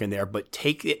cork bark in there, but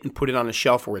take it and put it on a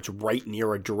shelf where it's right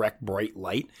near a direct bright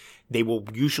light. They will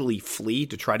usually flee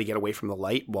to try to get away from the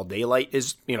light while daylight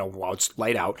is, while it's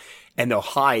light out, and they'll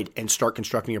hide and start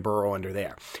constructing a burrow under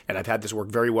there. And I've had this work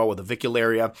very well with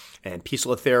Avicularia and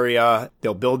Poecilotheria.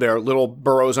 They'll build their little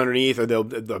burrows underneath, or the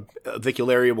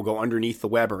Avicularia will go underneath the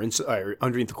web or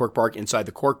underneath the cork bark, inside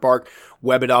the cork bark,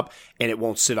 web it up, and it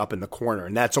won't sit up in the corner.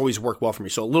 And that's always worked well for me.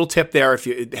 So a little tip there, if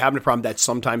you're having a problem, that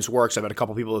sometimes works. I've had a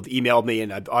couple people have emailed me,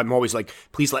 and I'm always like,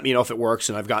 please let me know if it works.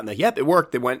 And I've gotten yep, it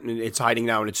worked. It went, and it's hiding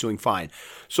now, and it's doing fine.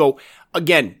 So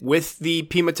again, with the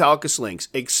P. metallica slings,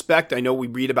 I know we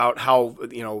read about how,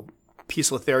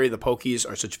 Poecilotheria, the pokies,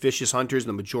 are such vicious hunters.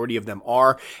 The majority of them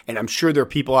are. And I'm sure there are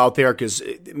people out there, because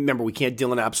remember, we can't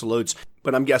deal in absolutes,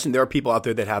 but I'm guessing there are people out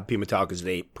there that have P. metallicas that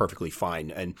ate perfectly fine.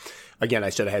 And again, I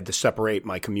said I had to separate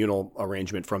my communal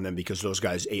arrangement from them because those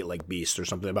guys ate like beasts. There's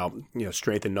something about,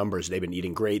 strength in numbers. They've been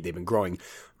eating great. They've been growing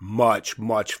much,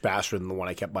 much faster than the one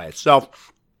I kept by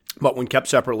itself. But when kept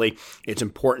separately, it's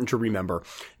important to remember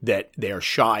that they are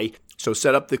shy. So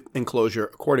set up the enclosure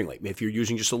accordingly. If you're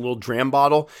using just a little dram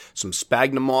bottle, some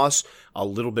sphagnum moss, a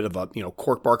little bit of a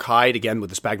cork bark hide, again with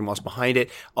the sphagnum moss behind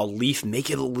it, a leaf, make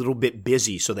it a little bit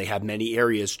busy so they have many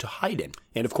areas to hide in.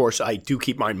 And of course, I do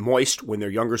keep mine moist when they're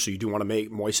younger, so you do want to make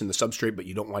moisten the substrate, but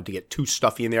you don't want it to get too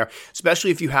stuffy in there,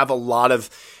 especially if you have a lot of,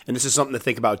 and this is something to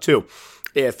think about too,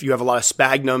 if you have a lot of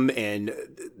sphagnum and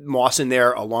moss in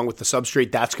there along with the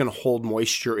substrate, that's going to hold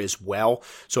moisture as well.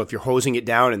 So if you're hosing it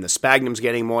down and the sphagnum's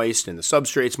getting moist and the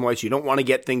substrate's moist, you don't want to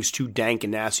get things too dank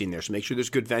and nasty in there. So make sure there's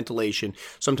good ventilation.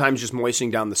 Sometimes just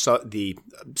moistening down the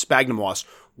sphagnum moss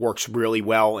works really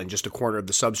well in just a corner of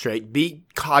the substrate. Be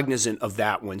cognizant of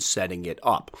that when setting it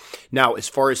up. Now, as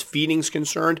far as feeding's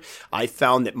concerned, I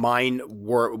found that mine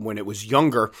were, when it was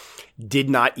younger, did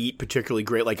not eat particularly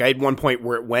great. Like I had one point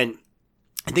where it went,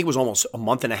 I think it was almost a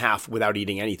month and a half without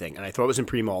eating anything. And I thought it was in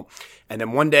pre-molt. And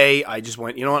then one day I just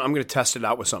went, you know what, I'm going to test it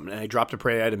out with something. And I dropped a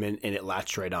prey item in and it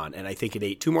latched right on. And I think it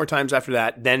ate 2 more times after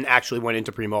that, then actually went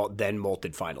into pre-molt, then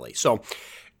molted finally. So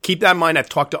keep that in mind. I've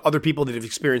talked to other people that have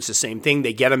experienced the same thing.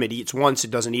 They get them, it eats once, it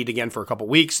doesn't eat again for a couple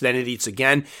weeks, then it eats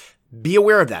again. Be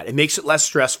aware of that. It makes it less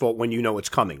stressful when you know it's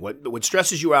coming. What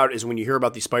stresses you out is when you hear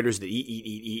about these spiders that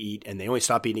eat, and they only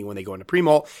stop eating when they go into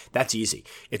pre-molt. That's easy.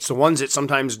 It's the ones that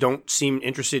sometimes don't seem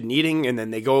interested in eating, and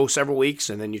then they go several weeks,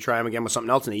 and then you try them again with something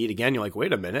else, and they eat again. You're like,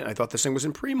 wait a minute, I thought this thing was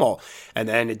in pre-molt. And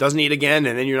then it doesn't eat again,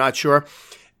 and then you're not sure.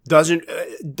 Doesn't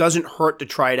hurt to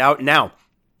try it out. Now,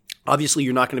 obviously,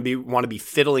 you're not going to want to be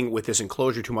fiddling with this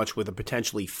enclosure too much with a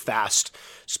potentially fast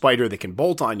spider that can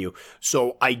bolt on you.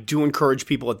 So I do encourage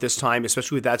people at this time,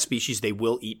 especially with that species, they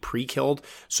will eat pre-killed.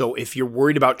 So if you're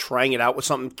worried about trying it out with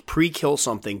something, pre-kill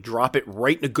something, drop it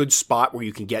right in a good spot where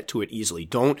you can get to it easily.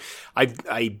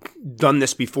 I've done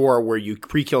this before where you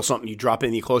pre-kill something, you drop it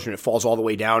in the enclosure and it falls all the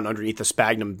way down underneath the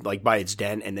sphagnum, like by its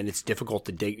den, and then it's difficult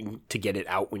to get it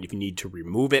out when you need to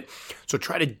remove it. So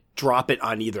try to drop it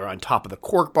on either on top of the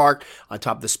cork bark, on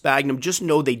top of the sphagnum. Just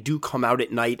know they do come out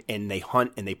at night and they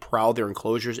hunt and they prowl their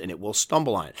enclosures and it will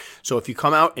stumble on it. So if you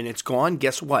come out and it's gone,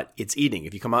 guess what? It's eating.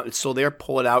 If you come out and it's still there,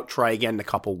 pull it out, try again in a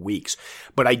couple weeks.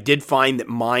 But I did find that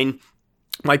my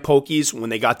pokies, when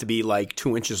they got to be like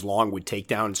 2 inches long, would take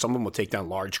down, some of them would take down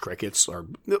large crickets, or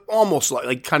almost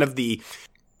like kind of the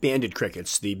banded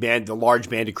crickets. The large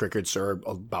banded crickets are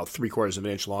about 3/4 of an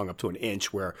inch long up to an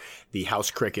inch, where the house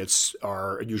crickets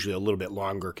are usually a little bit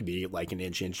longer, could be like an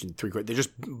inch and 3/4. They're just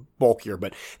bulkier,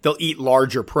 but they'll eat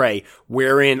larger prey,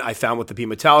 wherein I found with the P.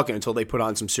 metallica, until they put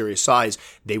on some serious size,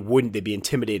 they'd be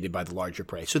intimidated by the larger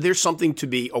prey. So there's something to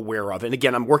be aware of. And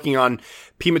again, I'm working on,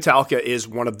 P. metallica is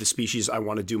one of the species I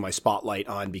want to do my spotlight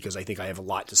on, because I think I have a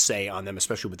lot to say on them,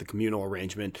 especially with the communal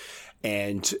arrangement.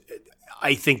 And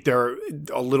I think they're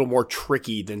a little more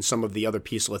tricky than some of the other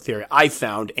Poecilotheria I've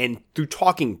found, and through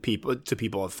talking to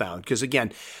people have found. Because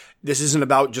again, this isn't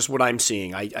about just what I'm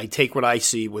seeing. I take what I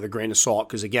see with a grain of salt,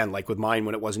 because again, like with mine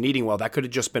when it wasn't eating well, that could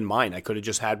have just been mine. I could have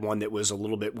just had one that was a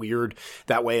little bit weird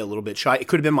that way, a little bit shy. It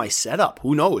could have been my setup.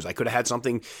 Who knows? I could have had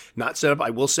something not set up. I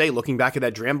will say, looking back at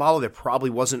that dram bottle, there probably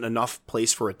wasn't enough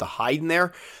place for it to hide in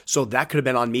there. So that could have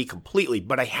been on me completely.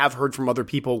 But I have heard from other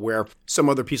people where some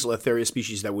other Poecilotheria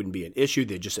species, that wouldn't be an issue.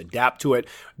 They just adapt to it.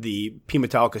 The P.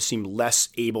 metallica seem less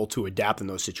able to adapt in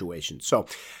those situations. So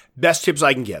best tips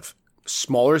I can give.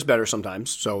 Smaller is better sometimes.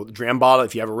 So the dram bottle,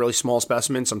 if you have a really small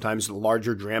specimen, sometimes the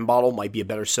larger dram bottle might be a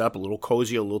better setup, a little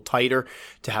cozier, a little tighter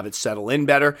to have it settle in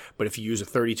better. But if you use a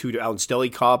 32-ounce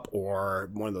deli cup, or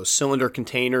one of those cylinder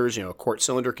containers, a quart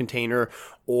cylinder container,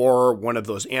 or one of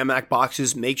those AMAC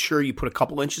boxes, make sure you put a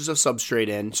couple inches of substrate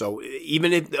in. So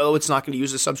even if it's not going to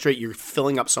use the substrate, you're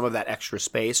filling up some of that extra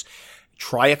space.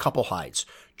 Try a couple hides.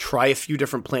 Try a few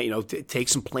different plants, take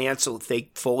some plants,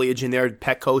 fake foliage in there.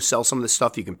 Petco sells some of this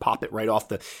stuff. You can pop it right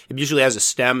off it usually has a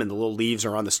stem and the little leaves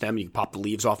are on the stem. You can pop the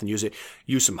leaves off and use it.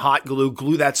 Use some hot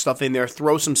glue that stuff in there,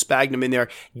 throw some sphagnum in there,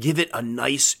 give it a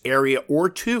nice area or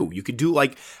two. You could do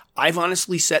I've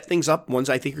honestly set things up, ones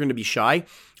I think are going to be shy.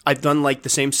 I've done the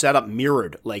same setup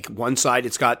mirrored. Like one side,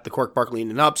 it's got the cork bark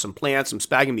leaning up, some plants, some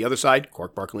sphagnum. The other side,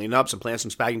 cork bark leaning up, some plants,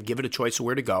 some sphagnum. Give it a choice of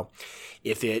where to go.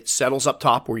 If it settles up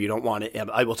top where you don't want it,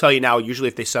 I will tell you now, usually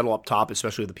if they settle up top,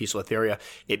 especially with the Poecilotheria,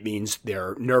 it means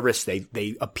they're nervous.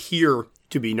 They appear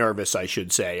to be nervous, I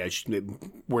should say.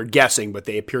 We're guessing, but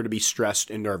they appear to be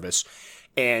stressed and nervous.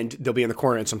 and they'll be in the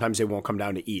corner, and sometimes they won't come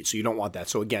down to eat. So you don't want that.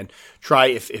 So again, try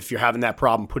if you're having that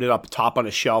problem, put it up top on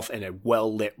a shelf in a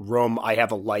well-lit room. I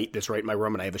have a light that's right in my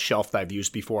room, and I have a shelf that I've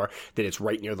used before that it's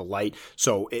right near the light.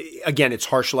 So again, it's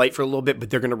harsh light for a little bit, but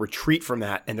they're going to retreat from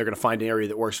that, and they're going to find an area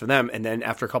that works for them. And then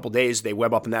after a couple days, they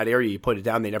web up in that area. You put it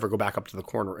down, they never go back up to the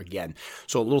corner again.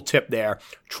 So a little tip there: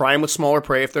 try them with smaller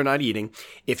prey if they're not eating.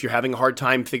 If you're having a hard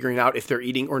time figuring out if they're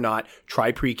eating or not,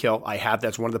 try pre-kill.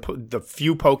 That's one of the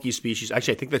few pokey species.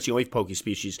 Actually, I think that's the only pokey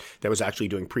species that was actually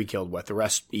doing pre-killed with. The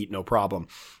rest eat no problem.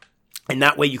 And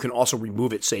that way you can also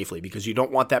remove it safely, because you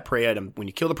don't want that prey item. When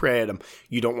you kill the prey item,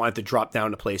 you don't want it to drop down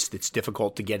to a place that's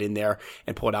difficult to get in there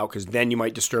and pull it out, because then you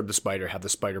might disturb the spider, have the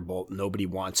spider bolt. Nobody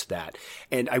wants that.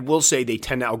 And I will say they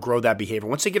tend to outgrow that behavior.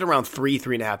 Once they get around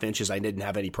 3.5 inches, I didn't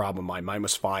have any problem with mine. Mine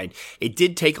was fine. It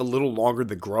did take a little longer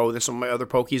to grow than some of my other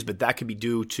pokies, but that could be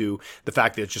due to the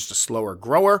fact that it's just a slower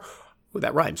grower. Ooh,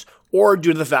 that rhymes. Or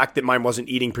due to the fact that mine wasn't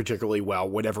eating particularly well,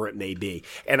 whatever it may be.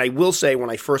 And I will say, when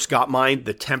I first got mine,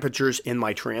 the temperatures in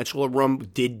my tarantula room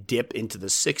did dip into the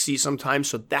 60s sometimes,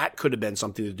 so that could have been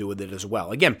something to do with it as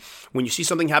well. Again, when you see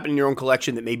something happen in your own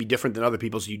collection that may be different than other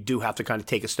people's, you do have to kind of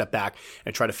take a step back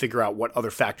and try to figure out what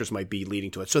other factors might be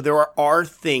leading to it. So there are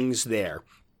things there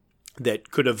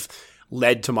that could have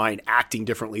led to mine acting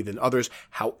differently than others.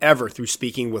 However, through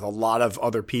speaking with a lot of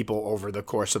other people over the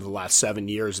course of the last 7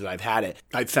 years that I've had it,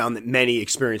 I've found that many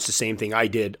experienced the same thing I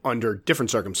did under different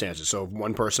circumstances. So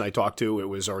one person I talked to, it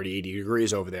was already 80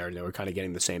 degrees over there, and they were kind of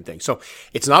getting the same thing. So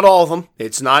it's not all of them.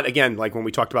 It's not, again, like when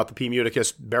we talked about the P.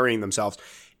 muticus burying themselves,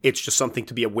 it's just something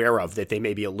to be aware of, that they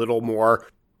may be a little more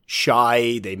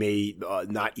shy, they may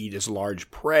not eat as large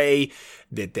prey,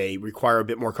 that they require a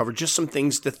bit more cover. Just some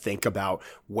things to think about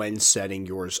when setting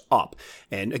yours up.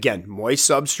 And again, moist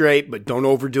substrate, but don't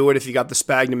overdo it if you got the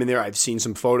sphagnum in there. I've seen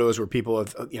some photos where people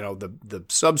have, the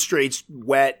substrate's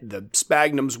wet, the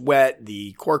sphagnum's wet,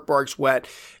 the cork bark's wet.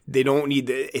 They don't need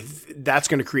if that's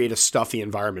going to create a stuffy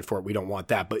environment for it. We don't want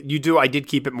that. But I did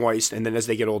keep it moist. And then as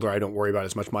they get older, I don't worry about it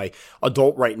as much. My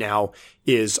adult right now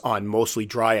is on mostly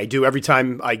dry. I do every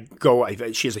time I go,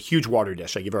 she has a huge water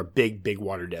dish. I give her a big, big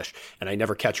water dish, and I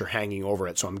never catch her hanging over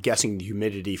it. So I'm guessing the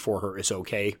humidity for her is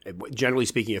okay. Generally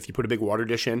speaking, if you put a big water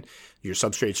dish in, your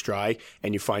substrate's dry,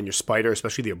 and you find your spider,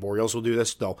 especially the arboreals will do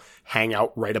this, they'll hang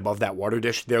out right above that water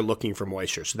dish. They're looking for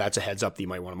moisture. So that's a heads up that you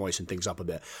might want to moisten things up a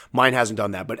bit. Mine hasn't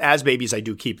done that. But as babies, I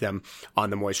do keep them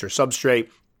on the moisture substrate.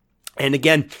 And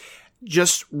again,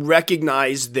 just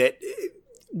recognize that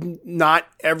not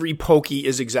every pokey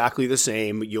is exactly the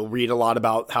same. You'll read a lot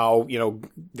about how,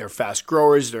 they're fast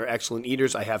growers, they're excellent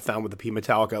eaters. I have found with the P.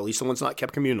 metallica, at least the ones not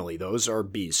kept communally, those are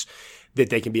beasts, that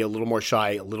they can be a little more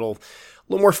shy, a little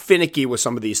more finicky with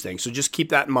some of these things. So just keep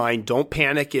that in mind. Don't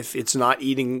panic if it's not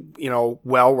eating,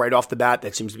 well right off the bat.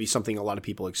 That seems to be something a lot of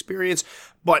people experience.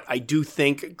 But I do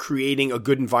think creating a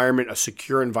good environment, a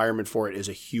secure environment for it, is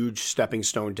a huge stepping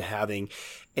stone to having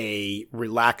a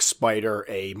relaxed spider,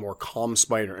 a more calm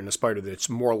spider, and a spider that's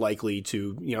more likely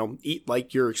to, eat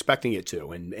like you're expecting it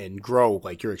to and grow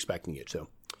like you're expecting it to.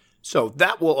 So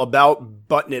that will about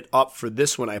button it up for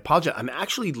this one. I apologize. I'm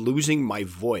actually losing my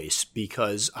voice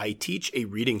because I teach a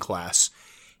reading class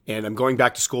and I'm going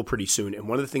back to school pretty soon. And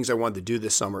one of the things I wanted to do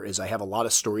this summer is I have a lot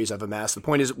of stories I've amassed. The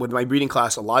point is, with my reading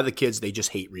class, a lot of the kids, they just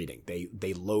hate reading.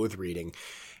 They loathe reading.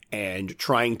 And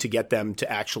trying to get them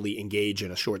to actually engage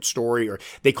in a short story, or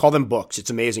they call them books. It's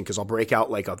amazing because I'll break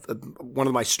out like one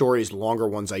of my stories, the longer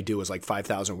ones I do is like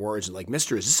 5,000 words. And like,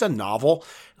 mister, is this a novel?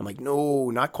 I'm like, no,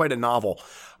 not quite a novel.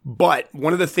 But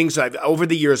one of the things over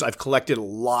the years, I've collected a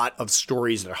lot of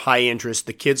stories that are high interest.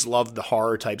 The kids love the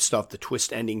horror type stuff, the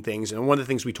twist ending things. And one of the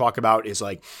things we talk about is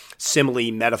like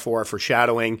simile, metaphor,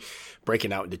 foreshadowing,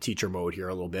 breaking out into teacher mode here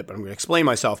a little bit, but I'm going to explain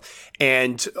myself.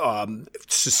 And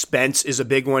suspense is a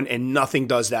big one, and nothing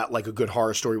does that like a good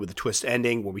horror story with a twist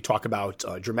ending. When we talk about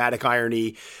dramatic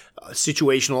irony,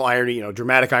 situational irony,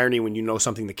 dramatic irony when you know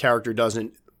something the character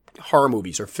doesn't. Horror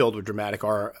movies are filled with dramatic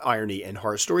irony, and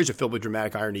horror stories are filled with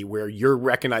dramatic irony where you're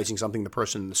recognizing something the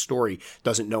person in the story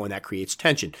doesn't know, and that creates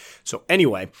tension. So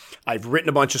anyway, I've written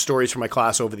a bunch of stories for my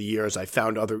class over the years. I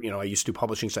found other, I used to do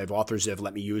publishing, so I have authors that have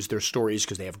let me use their stories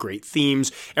because they have great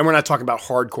themes. And we're not talking about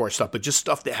hardcore stuff, but just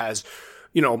stuff that has,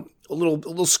 a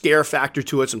little scare factor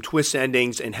to it, some twist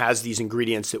endings, and has these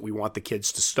ingredients that we want the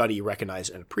kids to study, recognize,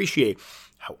 and appreciate.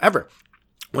 However,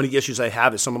 one of the issues I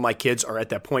have is some of my kids are at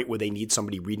that point where they need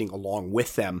somebody reading along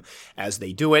with them as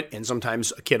they do it. And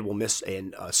sometimes a kid will miss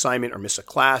an assignment or miss a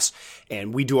class.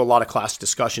 And we do a lot of class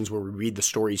discussions where we read the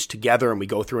stories together and we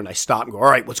go through and I stop and go,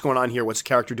 all right, what's going on here? What's the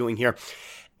character doing here?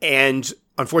 And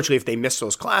unfortunately, if they miss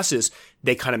those classes,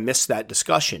 they kind of miss that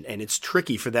discussion. And it's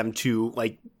tricky for them to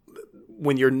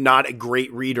when you're not a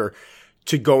great reader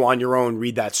to go on your own,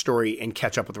 read that story, and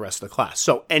catch up with the rest of the class.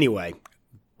 So anyway,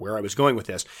 where I was going with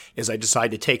this is I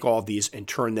decided to take all of these and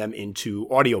turn them into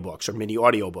audiobooks or mini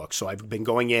audiobooks. So I've been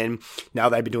going in, now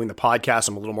that I've been doing the podcast,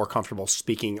 I'm a little more comfortable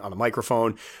speaking on a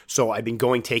microphone. So I've been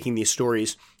taking these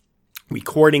stories,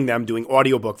 recording them, doing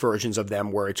audiobook versions of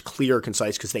them where it's clear,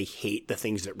 concise, because they hate the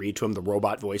things that read to them, the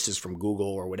robot voices from Google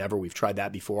or whatever. We've tried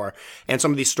that before. And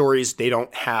some of these stories, they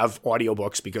don't have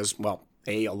audiobooks because, well,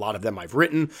 a lot of them I've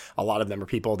written. A lot of them are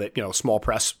people that, small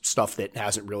press stuff that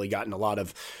hasn't really gotten a lot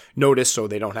of notice, so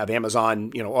they don't have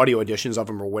Amazon, audio editions of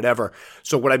them or whatever.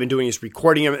 So what I've been doing is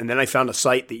recording them, and then I found a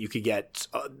site that you could get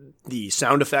the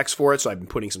sound effects for it. So I've been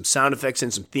putting some sound effects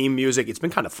in, some theme music. It's been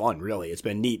kind of fun, really. It's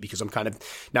been neat because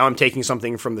I'm taking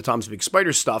something from the Tom's Big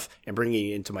Spiders stuff and bringing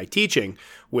it into my teaching,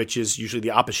 which is usually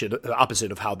the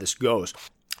opposite of how this goes.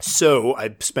 So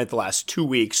I've spent the last 2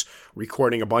 weeks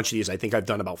recording a bunch of these. I think I've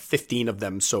done about 15 of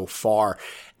them so far,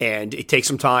 and it takes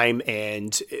some time.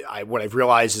 And what I've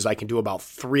realized is I can do about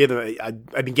 3 of them.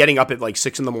 I've been getting up at like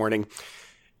 6 a.m,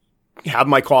 have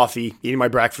my coffee, eating my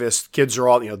breakfast. Kids are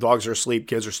all, dogs are asleep,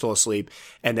 kids are still asleep,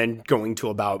 and then going to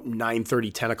about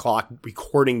 9:30, 10 o'clock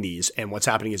recording these. And what's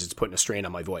happening is it's putting a strain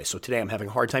on my voice. So today I'm having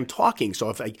a hard time talking. So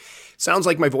if sounds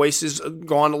like my voice is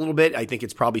gone a little bit, I think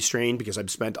it's probably strained because I've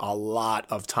spent a lot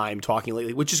of time talking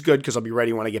lately, which is good because I'll be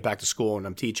ready when I get back to school and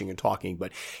I'm teaching and talking.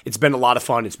 But it's been a lot of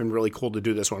fun. It's been really cool to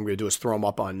do this. What I'm going to do is throw them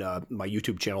up on my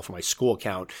YouTube channel for my school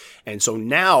account. And so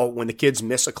now when the kids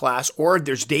miss a class, or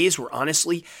there's days where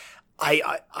honestly,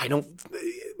 I don't,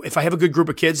 if I have a good group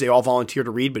of kids, they all volunteer to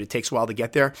read, but it takes a while to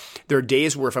get there. There are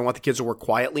days where if I want the kids to work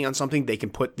quietly on something, they can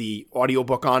put the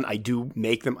audiobook on.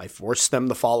 I force them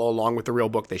to follow along with the real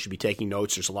book. They should be taking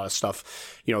notes. There's a lot of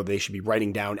stuff, they should be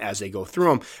writing down as they go through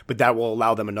them, but that will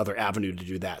allow them another avenue to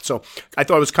do that. So I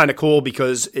thought it was kind of cool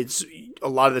because it's a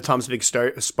lot of the Tom's Big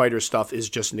Spider stuff is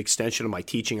just an extension of my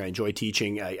teaching. I enjoy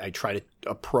teaching. I try to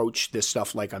approach this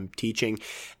stuff like I'm teaching.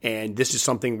 And this is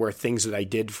something where things that I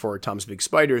did for Tom's Big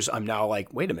Spiders, I'm now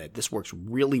like, wait a minute, this works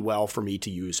really well for me to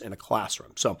use in a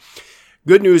classroom. So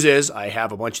good news is I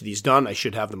have a bunch of these done. I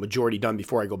should have the majority done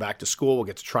before I go back to school. We'll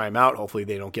get to try them out. Hopefully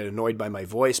they don't get annoyed by my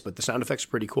voice, but the sound effects are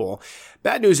pretty cool.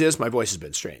 Bad news is my voice has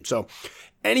been strained. So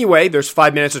anyway, there's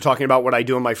 5 minutes of talking about what I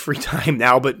do in my free time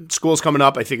now, but school's coming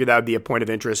up. I figured that would be a point of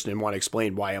interest and want to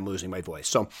explain why I'm losing my voice.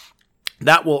 So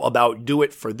that will about do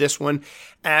it for this one.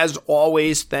 As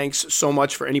always, thanks so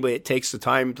much for anybody that takes the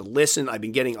time to listen. I've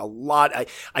been getting a lot.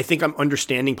 I think I'm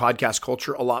understanding podcast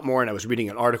culture a lot more. And I was reading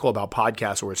an article about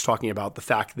podcasts where it's talking about the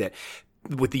fact that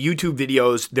with the YouTube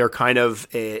videos, they're kind of,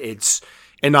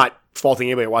 and not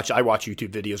faulting anybody I watch YouTube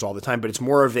videos all the time, but it's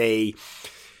more of a,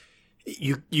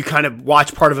 you kind of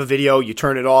watch part of a video, you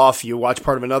turn it off, you watch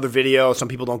part of another video. Some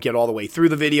people don't get all the way through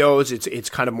the videos. It's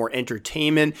kind of more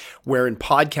entertainment, where in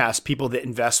podcasts, people that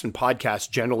invest in podcasts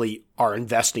generally are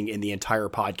investing in the entire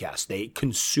podcast. They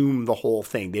consume the whole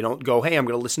thing. They don't go, hey, I'm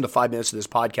going to listen to 5 minutes of this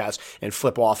podcast and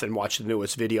flip off and watch the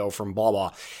newest video from blah,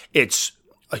 blah. It's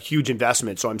a huge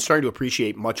investment. So I'm starting to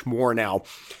appreciate much more now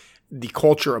the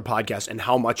culture of podcasts and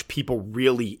how much people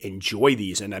really enjoy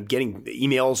these. And I'm getting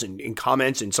emails and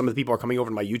comments, and some of the people are coming over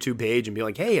to my YouTube page and being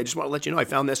like, hey, I just want to let you know I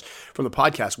found this from the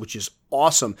podcast, which is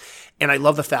awesome. And I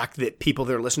love the fact that people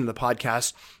that are listening to the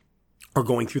podcast are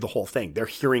going through the whole thing. They're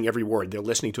hearing every word. They're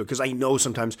listening to it. Because I know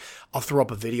sometimes I'll throw up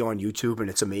a video on YouTube and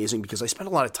it's amazing because I spend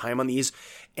a lot of time on these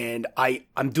and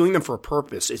I'm doing them for a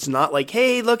purpose. It's not like,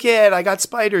 hey, look at, I got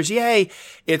spiders. Yay.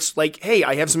 It's like, hey,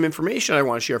 I have some information I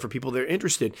want to share for people that are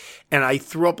interested. And I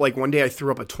threw up one day I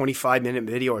threw up a 25-minute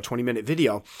video or 20-minute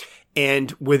video.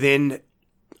 And within,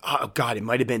 oh God, it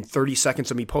might've been 30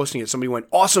 seconds of me posting it. Somebody went,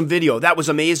 awesome video. That was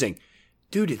amazing.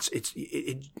 Dude,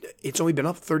 it's only been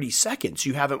up 30 seconds.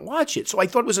 You haven't watched it. So I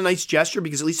thought it was a nice gesture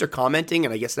because at least they're commenting,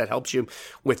 and I guess that helps you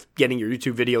with getting your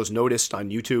YouTube videos noticed on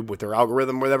YouTube with their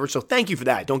algorithm or whatever. So thank you for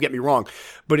that. Don't get me wrong.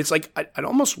 But it's like I'd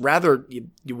almost rather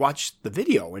you watch the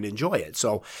video and enjoy it.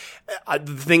 So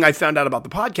the thing I found out about the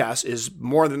podcast is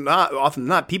often than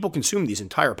not, people consume these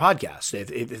entire podcasts.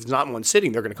 If it's not in one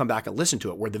sitting, they're going to come back and listen to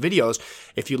it. Where the videos,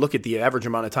 if you look at the average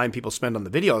amount of time people spend on the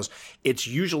videos, it's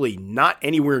usually not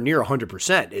anywhere near 100%.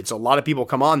 It's a lot of people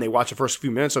come on, they watch the first few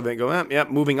minutes of it and go, yeah,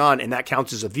 moving on. And that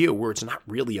counts as a view where it's not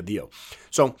really a view.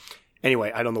 So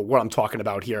anyway, I don't know what I'm talking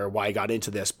about here, why I got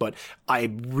into this, but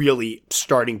I'm really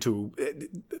starting to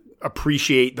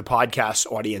appreciate the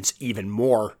podcast audience even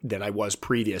more than I was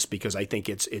previous, because I think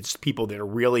it's people that are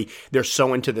really, they're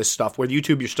so into this stuff. With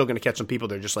YouTube, you're still going to catch some people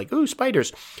that are just like, ooh,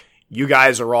 spiders. You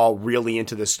guys are all really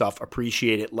into this stuff,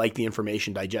 appreciate it, like the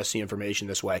information, digest the information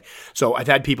this way. So I've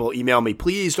had people email me,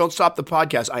 please don't stop the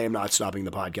podcast. I am not stopping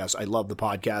the podcast. I love the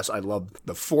podcast. I love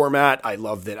the format. I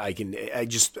love that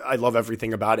I love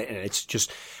everything about it. And it's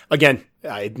just, again,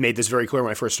 I made this very clear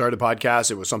when I first started the podcast.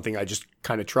 It was something I just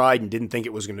kind of tried and didn't think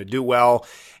it was going to do well.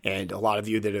 And a lot of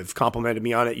you that have complimented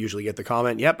me on it usually get the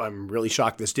comment, yep, I'm really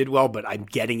shocked this did well, but I'm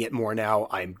getting it more now.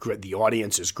 The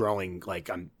audience is growing. Like,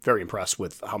 I'm very impressed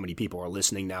with how many people are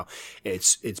listening now.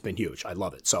 It's been huge. I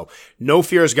love it. So no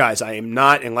fears, guys. I am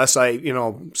not, unless I,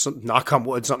 knock on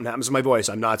wood, something happens to my voice,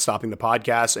 I'm not stopping the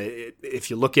podcast. If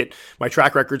you look at my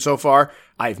track record so far,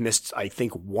 I've missed, I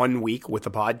think, 1 week with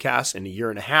the podcast in a year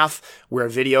and a half, where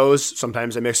videos,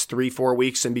 sometimes I miss 3-4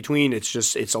 weeks in between. It's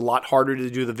a lot harder to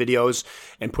do the videos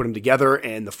and put them together,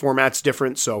 and the format's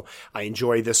different. So I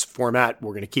enjoy this format.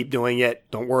 We're going to keep doing it.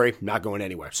 Don't worry, not going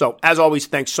anywhere. So as always,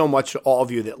 thanks so much to all of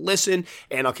you that listen,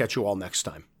 and I'll catch you all next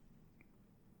time.